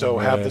Robusto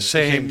have the Right.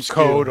 same Same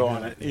code SKU,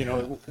 on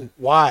it.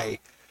 Why?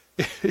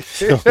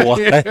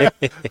 Why?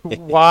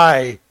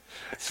 Why?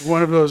 It's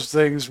one of those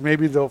things.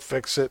 Maybe they'll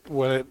fix it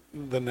when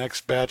the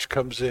next batch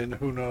comes in.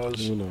 Who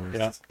knows? Who knows?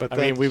 Yeah, But I mean,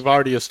 that's- we've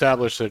already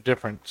established they're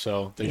different,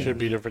 so they should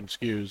be different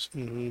SKUs.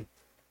 Mm-hmm.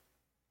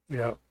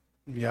 Yep.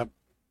 Yep.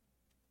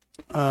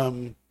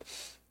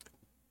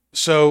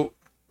 So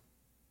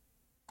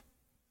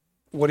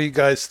what do you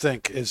guys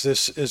think? Is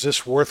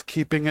this worth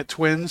keeping at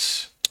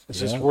Twins? Is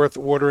this Yeah. worth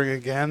ordering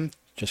again?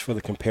 Just for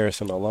the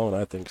comparison alone,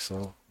 I think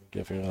so.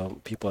 Giving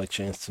people a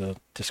chance to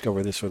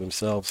discover this for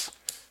themselves.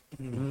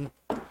 Mm-hmm.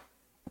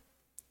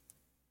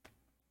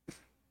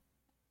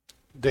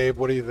 Dave,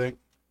 what do you think?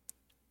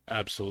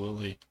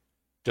 Absolutely,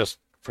 just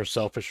for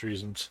selfish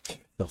reasons.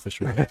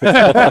 Selfish.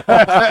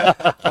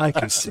 I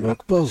can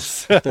smoke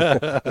both.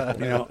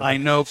 I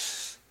know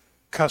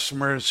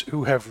customers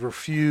who have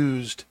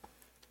refused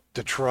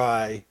to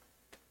try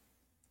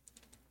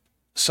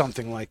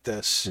something like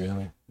this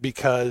Really?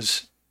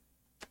 because,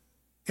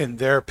 in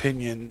their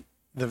opinion,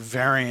 the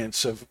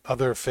variants of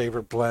other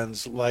favorite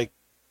blends like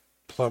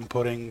plum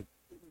pudding,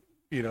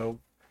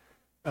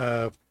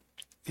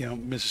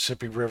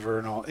 Mississippi River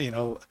and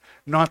all,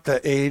 not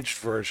the aged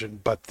version,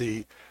 but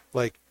the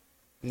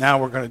now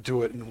we're going to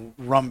do it in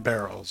rum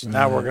barrels.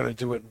 Now we're Right. going to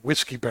do it in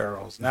whiskey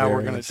barrels. Now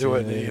we're going to Variants, do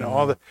it, yeah, yeah.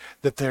 all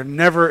that they're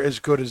never as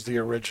good as the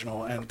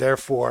original, and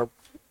therefore,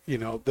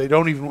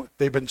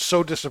 they've been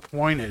so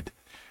disappointed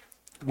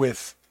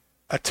with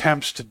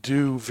attempts to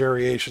do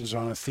variations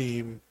on a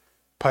theme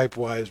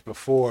pipe-wise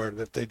before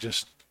that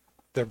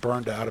they're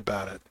burned out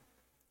about it.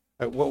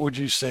 What would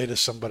you say to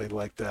somebody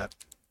like that?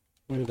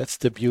 Well, that's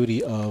the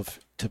beauty of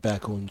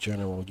tobacco in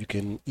general. You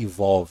can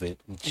evolve it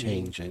and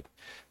change it,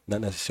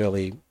 not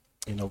necessarily,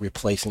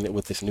 replacing it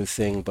with this new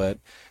thing, but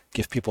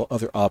give people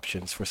other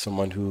options for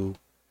someone who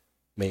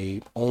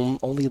may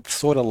only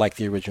sort of like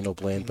the original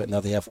blend, but now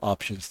they have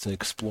options to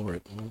explore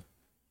it.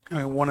 I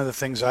mean, one of the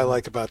things I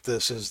like about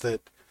this is that,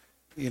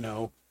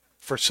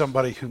 for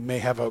somebody who may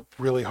have a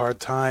really hard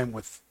time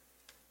with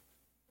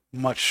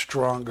much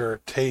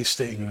stronger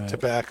tasting Right.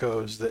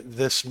 tobaccos, that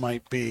this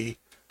might be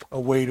a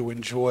way to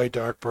enjoy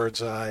Dark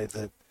Bird's Eye,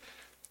 that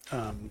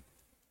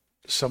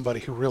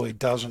somebody who really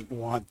doesn't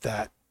want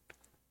that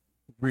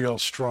real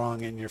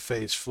strong in your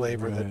face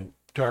flavor that Right.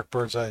 Dark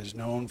Bird's Eye is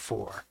known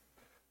for,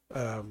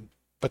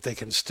 but they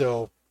can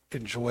still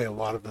enjoy a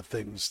lot of the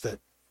things that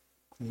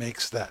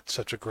makes that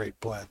such a great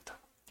blend.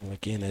 And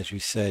again, as you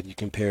said, you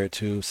compare it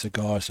to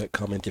cigars that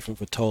come in different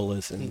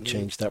vitolas and Mhm.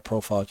 change that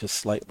profile just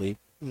slightly.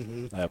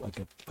 Mm-hmm. I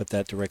could put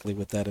that directly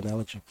with that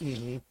analogy.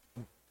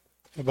 Mm-hmm.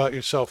 About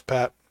yourself,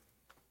 Pat?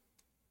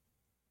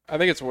 I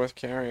think it's worth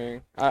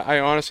carrying. I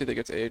honestly think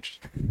it's aged.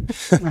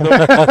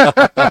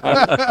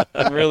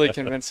 I'm really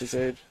convinced it's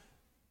aged.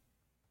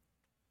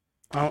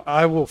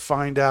 I will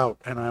find out,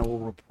 and I will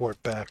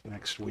report back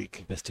next week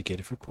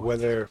Investigative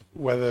report.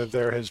 whether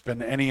there has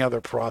been any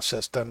other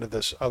process done to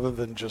this other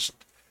than just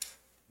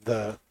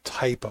the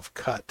type of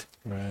cut,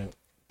 Right.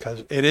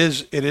 because it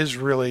is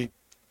really It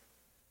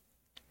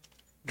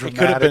dramatic.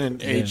 could have been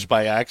Yeah. aged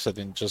by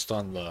accident, just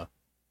on the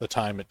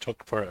time it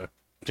took to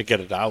get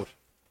it out.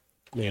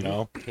 You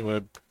know, it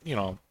would.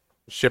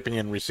 Shipping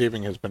and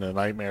receiving has been a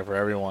nightmare for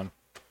everyone.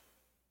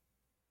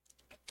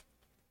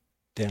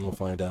 Dan will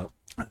find out.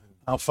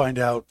 I'll find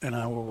out, and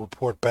I will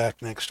report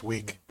back next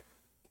week.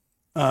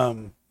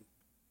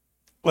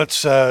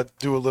 Let's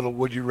do a little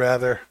would you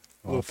rather,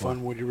 a little boy.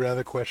 fun would you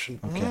rather question.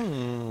 Okay.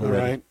 All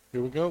Ready. right.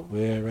 Here we go.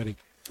 We're ready.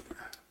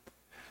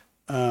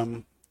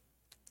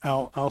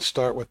 I'll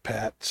start with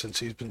Pat since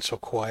he's been so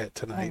quiet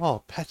tonight.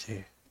 Oh,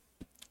 Patty.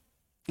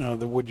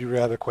 The would you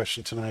rather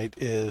question tonight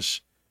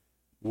is,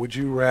 would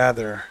you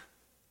rather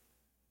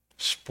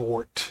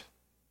sport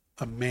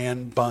a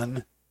man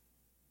bun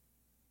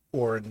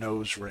or a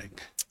nose ring?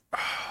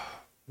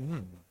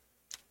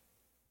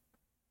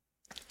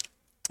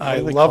 I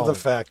do they love call the it?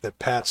 fact that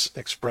Pat's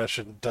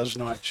expression does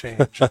not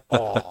change at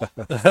all.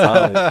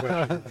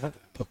 Solid.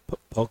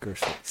 Poker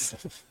face.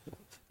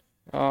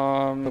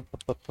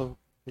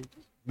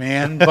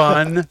 Man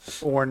bun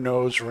or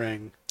nose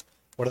ring.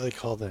 What do they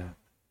call that?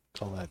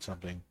 Call that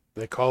something.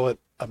 They call it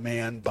a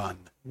man bun.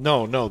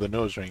 No, the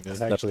nose ring.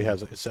 That actually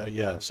has septum.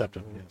 Yes.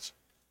 Septum.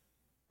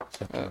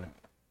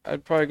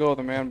 I'd probably go with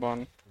a man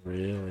bun.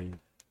 Really?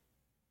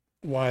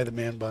 Why the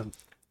man bun?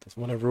 Just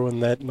want to ruin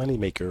that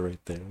moneymaker right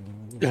there.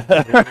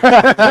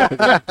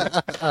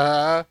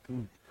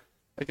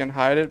 I can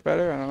hide it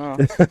better. I don't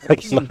know. I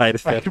can hide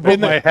it. I can put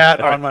my hat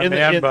on my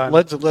man bun.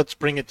 Let's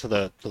bring it to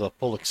the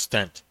full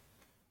extent.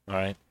 All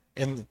right.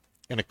 In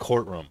a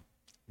courtroom,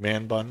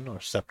 man bun or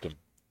septum.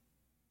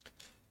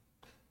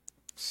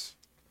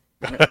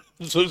 Probably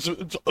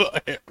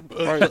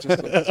just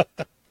a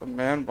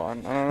man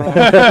bun.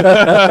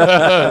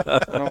 I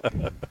don't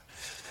know.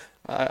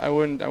 I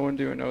wouldn't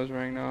do a nose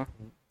ring, no.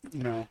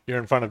 No. You're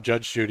in front of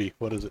Judge Judy.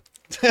 What is it?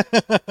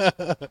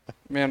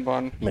 Man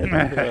bun.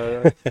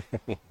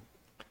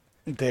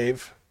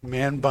 Dave,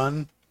 man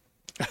bun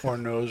or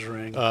nose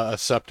ring? A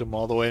septum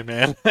all the way,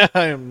 man.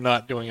 I am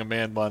not doing a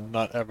man bun.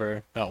 Not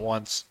ever. Not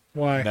once.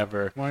 Why?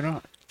 Never. Why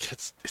not?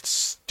 It's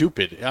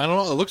stupid. I don't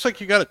know. It looks like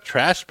you got a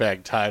trash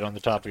bag tied on the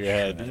top of your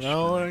head. You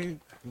know?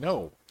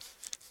 No.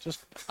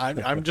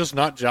 I'm just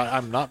not.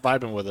 I'm not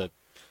vibing with it.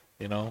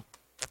 You know.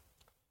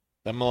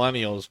 The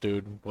millennials,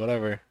 dude.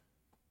 Whatever.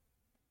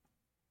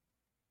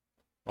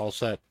 All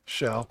set.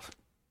 Shell.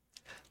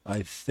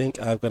 I think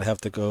I'm gonna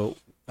have to go.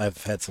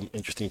 I've had some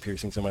interesting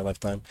piercings in my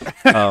lifetime,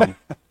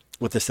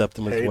 with the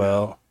septum as Hey,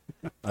 well.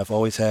 I've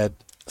always had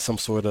some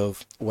sort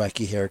of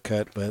wacky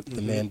haircut, but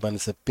the man bun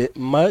is a bit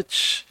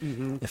much.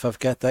 If I've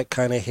got that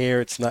kind of hair,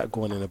 it's not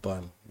going in a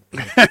bun.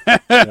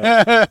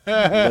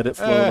 Let it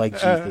flow like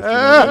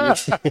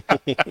Jesus. You know what I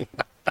mean?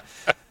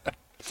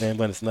 Man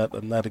bun is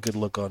not a good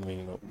look on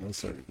me. No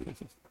sir.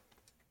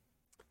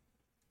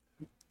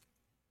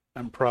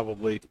 I'm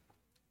probably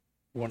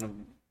one of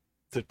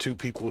the two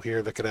people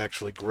here that could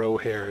actually grow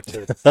hair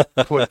to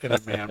put in a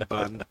man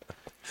bun.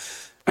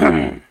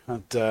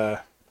 But,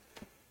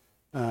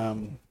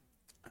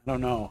 I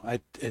don't know.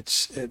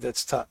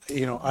 That's tough.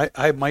 You know,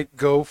 I might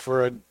go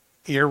for an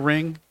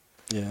earring.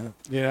 Yeah,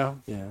 You know,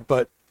 yeah.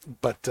 but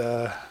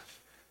I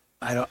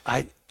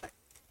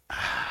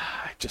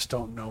just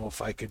don't know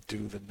if I could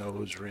do the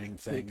nose ring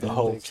thing. The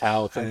whole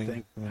cow I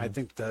thing.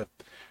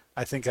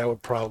 think I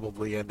would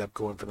probably end up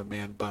going for the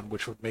man bun,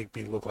 which would make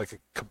me look like a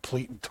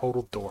complete and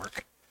total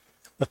dork.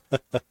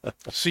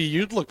 See,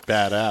 you'd look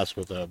badass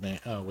with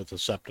a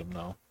septum,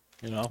 though.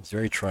 You know. It's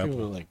very You tribal.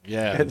 were like,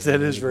 yeah.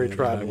 That is very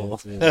tribal.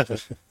 Yeah.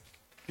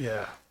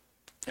 Yeah.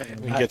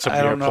 We get some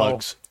I don't know.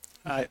 earplugs.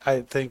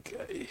 I think.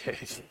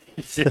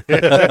 You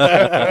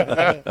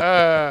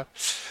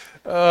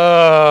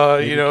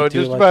know, could do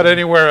just like about a-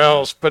 anywhere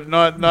else, but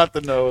not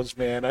the nose,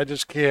 man. I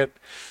just can't.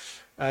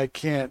 I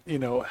can't. You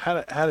know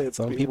how to.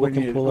 Some people when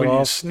can you, pull it when you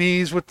off.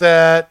 sneeze with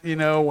that. You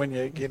know when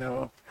you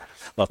know.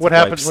 Lots What of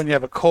happens wipes. when you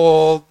have a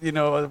cold? You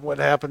know what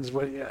happens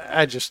when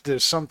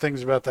there's some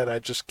things about that I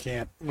just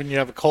can't. When you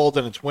have a cold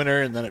and it's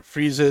winter and then it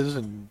freezes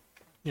and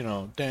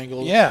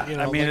dangles. Yeah, you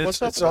know, I mean like,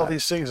 it's what's up it's with all that?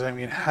 these things. I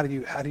mean, how do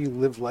you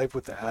live life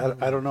with that?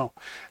 I don't know.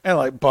 And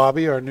like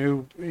Bobby, our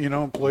new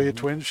employee at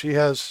Twins, she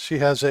has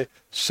a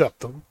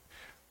septum,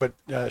 but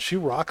she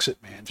rocks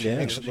it, man. She Yeah,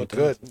 makes it she look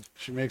does. good.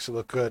 She makes it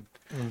look good.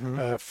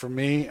 For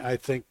me, I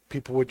think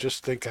people would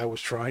just think I was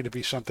trying to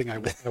be something I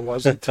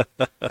wasn't.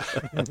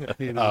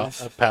 You know.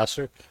 A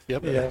passer.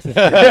 Yep. Yeah.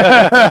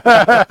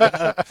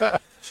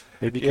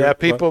 Maybe Yeah,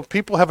 Kurt-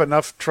 people have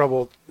enough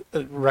trouble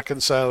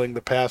reconciling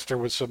the pastor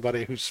with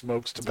somebody who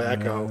smokes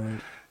tobacco.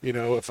 You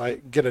know, if I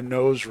get a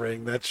nose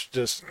ring, that's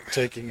just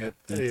taking it.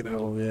 You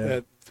know,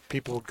 that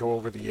people go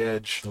over the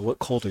edge. So what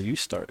cold are you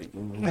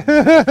starting?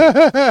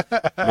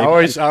 I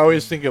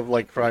always think of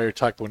like Friar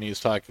Tuck when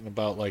he's talking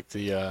about like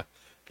the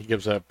he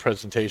gives a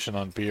presentation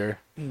on beer.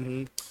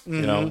 You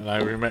know,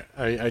 and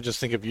I just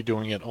think of you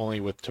doing it only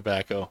with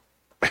tobacco.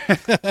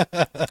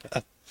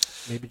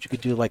 Maybe you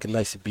could do like a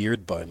nice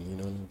beard bun,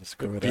 and just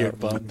grow it Beard out,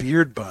 bun.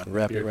 Beard bun.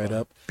 wrap Beard it right bun.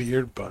 up.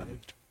 Beard bun.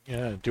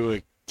 Yeah, do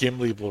a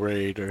Gimli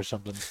braid or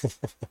something.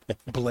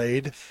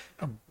 Blade.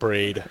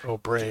 Braid. Oh,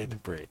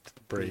 braid.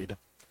 Braid.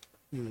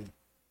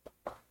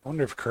 I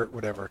wonder if Kurt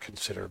would ever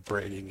consider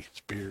braiding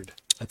his beard.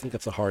 I think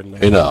that's a hard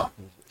no.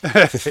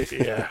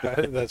 Yeah,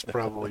 that's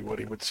probably what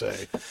he would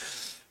say.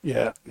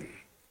 Yeah.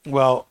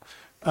 Well,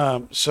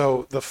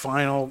 so the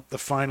final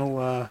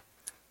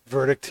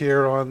verdict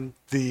here on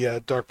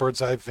the Dark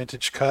Bird's Eye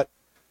vintage cut,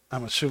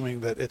 I'm assuming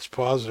that it's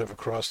positive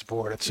across the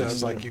board. It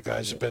sounds like you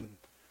guys have been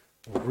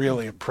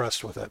really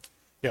impressed with it.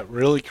 Yeah,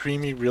 really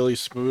creamy, really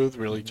smooth,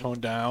 really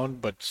toned down,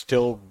 but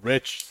still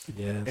rich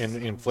Yes.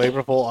 and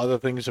flavorful. Other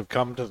things have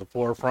come to the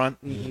forefront,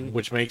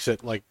 which makes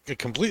it like a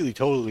completely,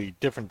 totally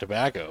different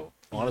tobacco.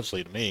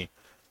 Honestly, to me,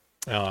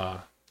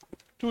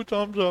 2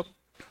 thumbs up.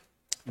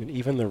 And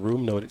even the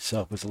room note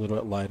itself is a little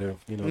bit lighter.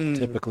 You know,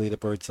 typically the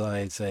Bird's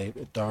Eye is a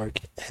dark,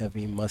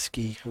 heavy,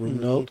 musky room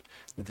note.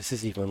 But this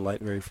is even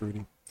light, very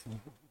fruity.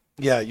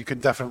 Yeah, you can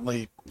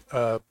definitely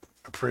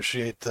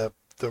appreciate the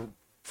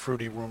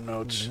fruity room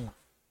notes.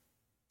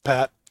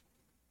 Pat?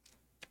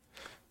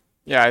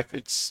 Yeah,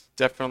 it's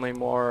definitely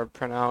more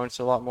pronounced.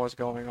 A lot more is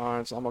going on.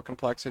 There's a lot more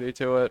complexity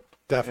to it.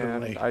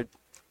 Definitely. And I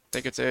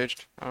think it's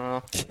aged.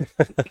 I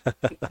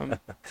don't know.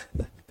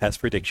 Past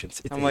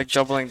predictions. It's I'm like aged.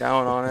 doubling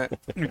down on it.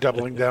 You're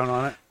doubling down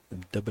on it?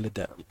 Double it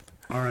down.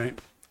 All right.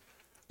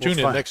 Tune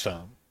in We'll next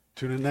time.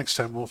 Tune in next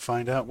time. We'll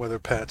find out whether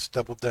Pat's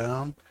doubled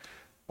down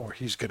or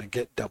he's going to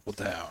get doubled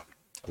down.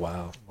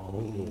 Wow.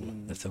 Oh,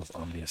 that sounds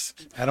ominous.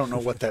 I don't know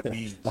what that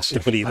means.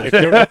 Don't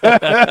either.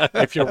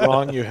 If you're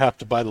wrong, you have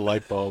to buy the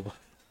light bulb.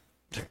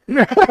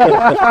 I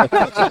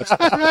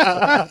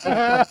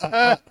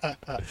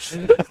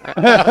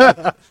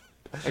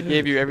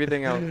gave you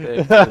everything else,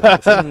 Dave.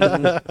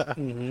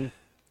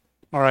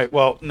 All right.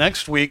 Well,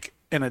 next week,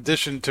 in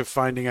addition to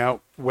finding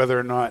out whether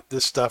or not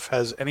this stuff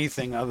has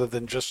anything other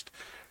than just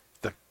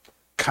the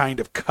kind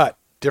of cut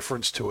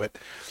difference to it,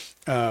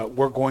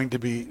 we're going to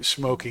be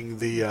smoking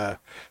the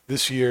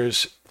this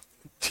year's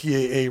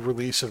TAA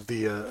release of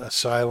the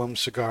Asylum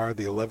cigar,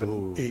 the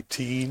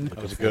 1118,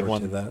 That was a good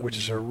one. which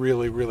is a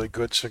really, really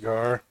good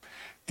cigar.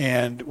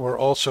 And we're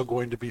also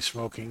going to be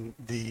smoking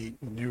the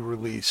new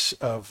release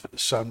of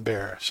Sun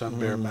Bear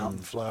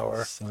Mountain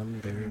Flower.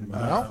 Sunberry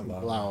Mountain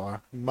Flower.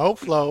 flower.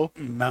 Moflo.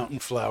 Mountain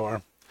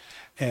Flower.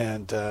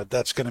 And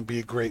that's going to be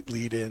a great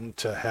lead in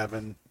to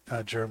having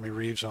Jeremy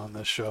Reeves on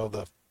this show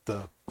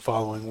the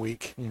following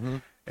week.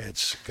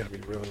 It's going to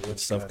be really, really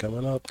Stuff good.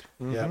 coming up.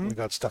 Yeah, we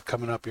got stuff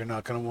coming up. You're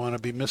not going to want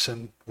to be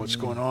missing what's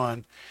going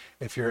on.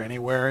 If you're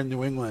anywhere in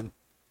New England,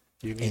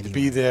 you need to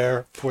be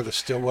there for the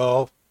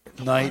Stillwell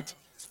night.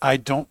 I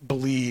don't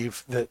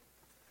believe that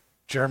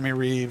Jeremy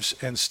Reeves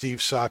and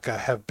Steve Saka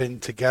have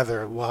been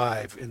together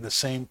live in the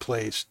same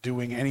place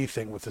doing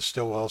anything with the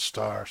Stillwell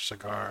Star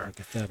cigar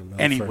Get that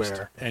another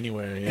anywhere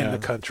Anywhere, in the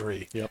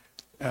country. Yep.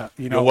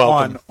 You know,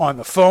 welcome. on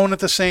the phone at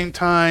the same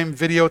time,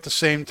 video at the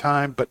same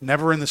time, but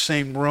never in the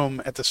same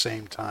room at the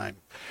same time.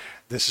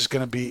 This is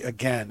going to be,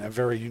 again, a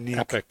very unique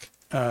Epic.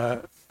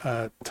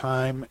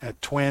 time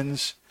at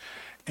Twins,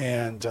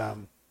 and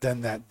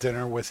then that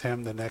dinner with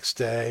him the next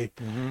day.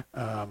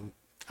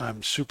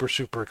 I'm super,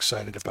 super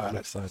excited about I'm it,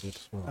 excited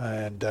as well.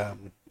 and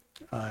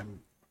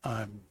I'm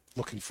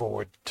looking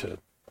forward to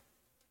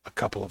a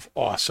couple of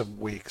awesome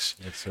weeks.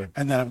 Yes, sir.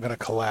 And then I'm going to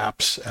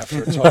collapse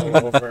after it's all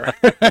over,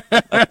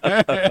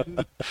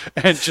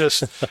 and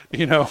just,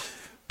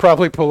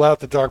 probably pull out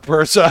the Dark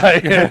Bird's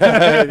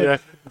Eye,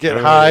 get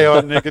high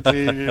on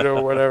nicotine,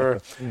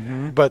 whatever.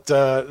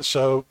 But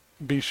so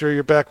be sure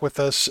you're back with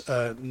us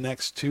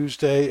next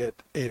Tuesday at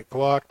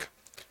 8:00.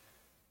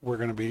 We're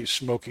going to be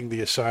smoking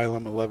the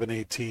Asylum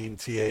 1118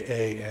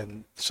 TAA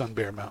and Sun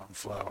Bear Mountain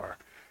Flower,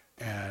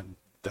 and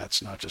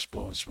that's not just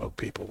blowing smoke,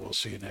 people. We'll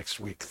see you next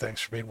week.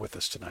 Thanks for being with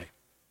us tonight.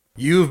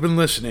 You've been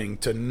listening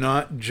to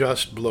Not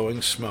Just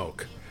Blowing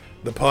Smoke,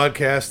 the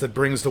podcast that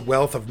brings the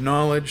wealth of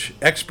knowledge,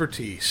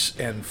 expertise,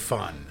 and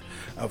fun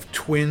of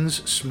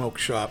Twins Smoke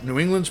Shop, New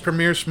England's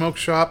premier smoke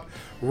shop,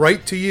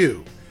 right to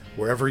you,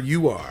 wherever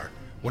you are,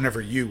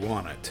 whenever you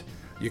want it.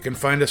 You can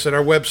find us at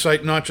our website,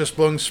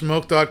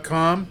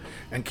 notjustblowingsmoke.com,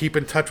 and keep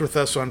in touch with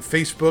us on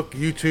Facebook,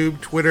 YouTube,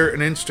 Twitter,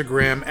 and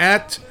Instagram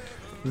at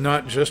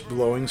Not Just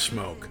Blowing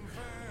Smoke.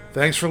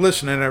 Thanks for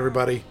listening,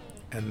 everybody,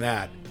 and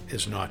that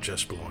is Not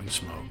Just Blowing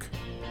Smoke.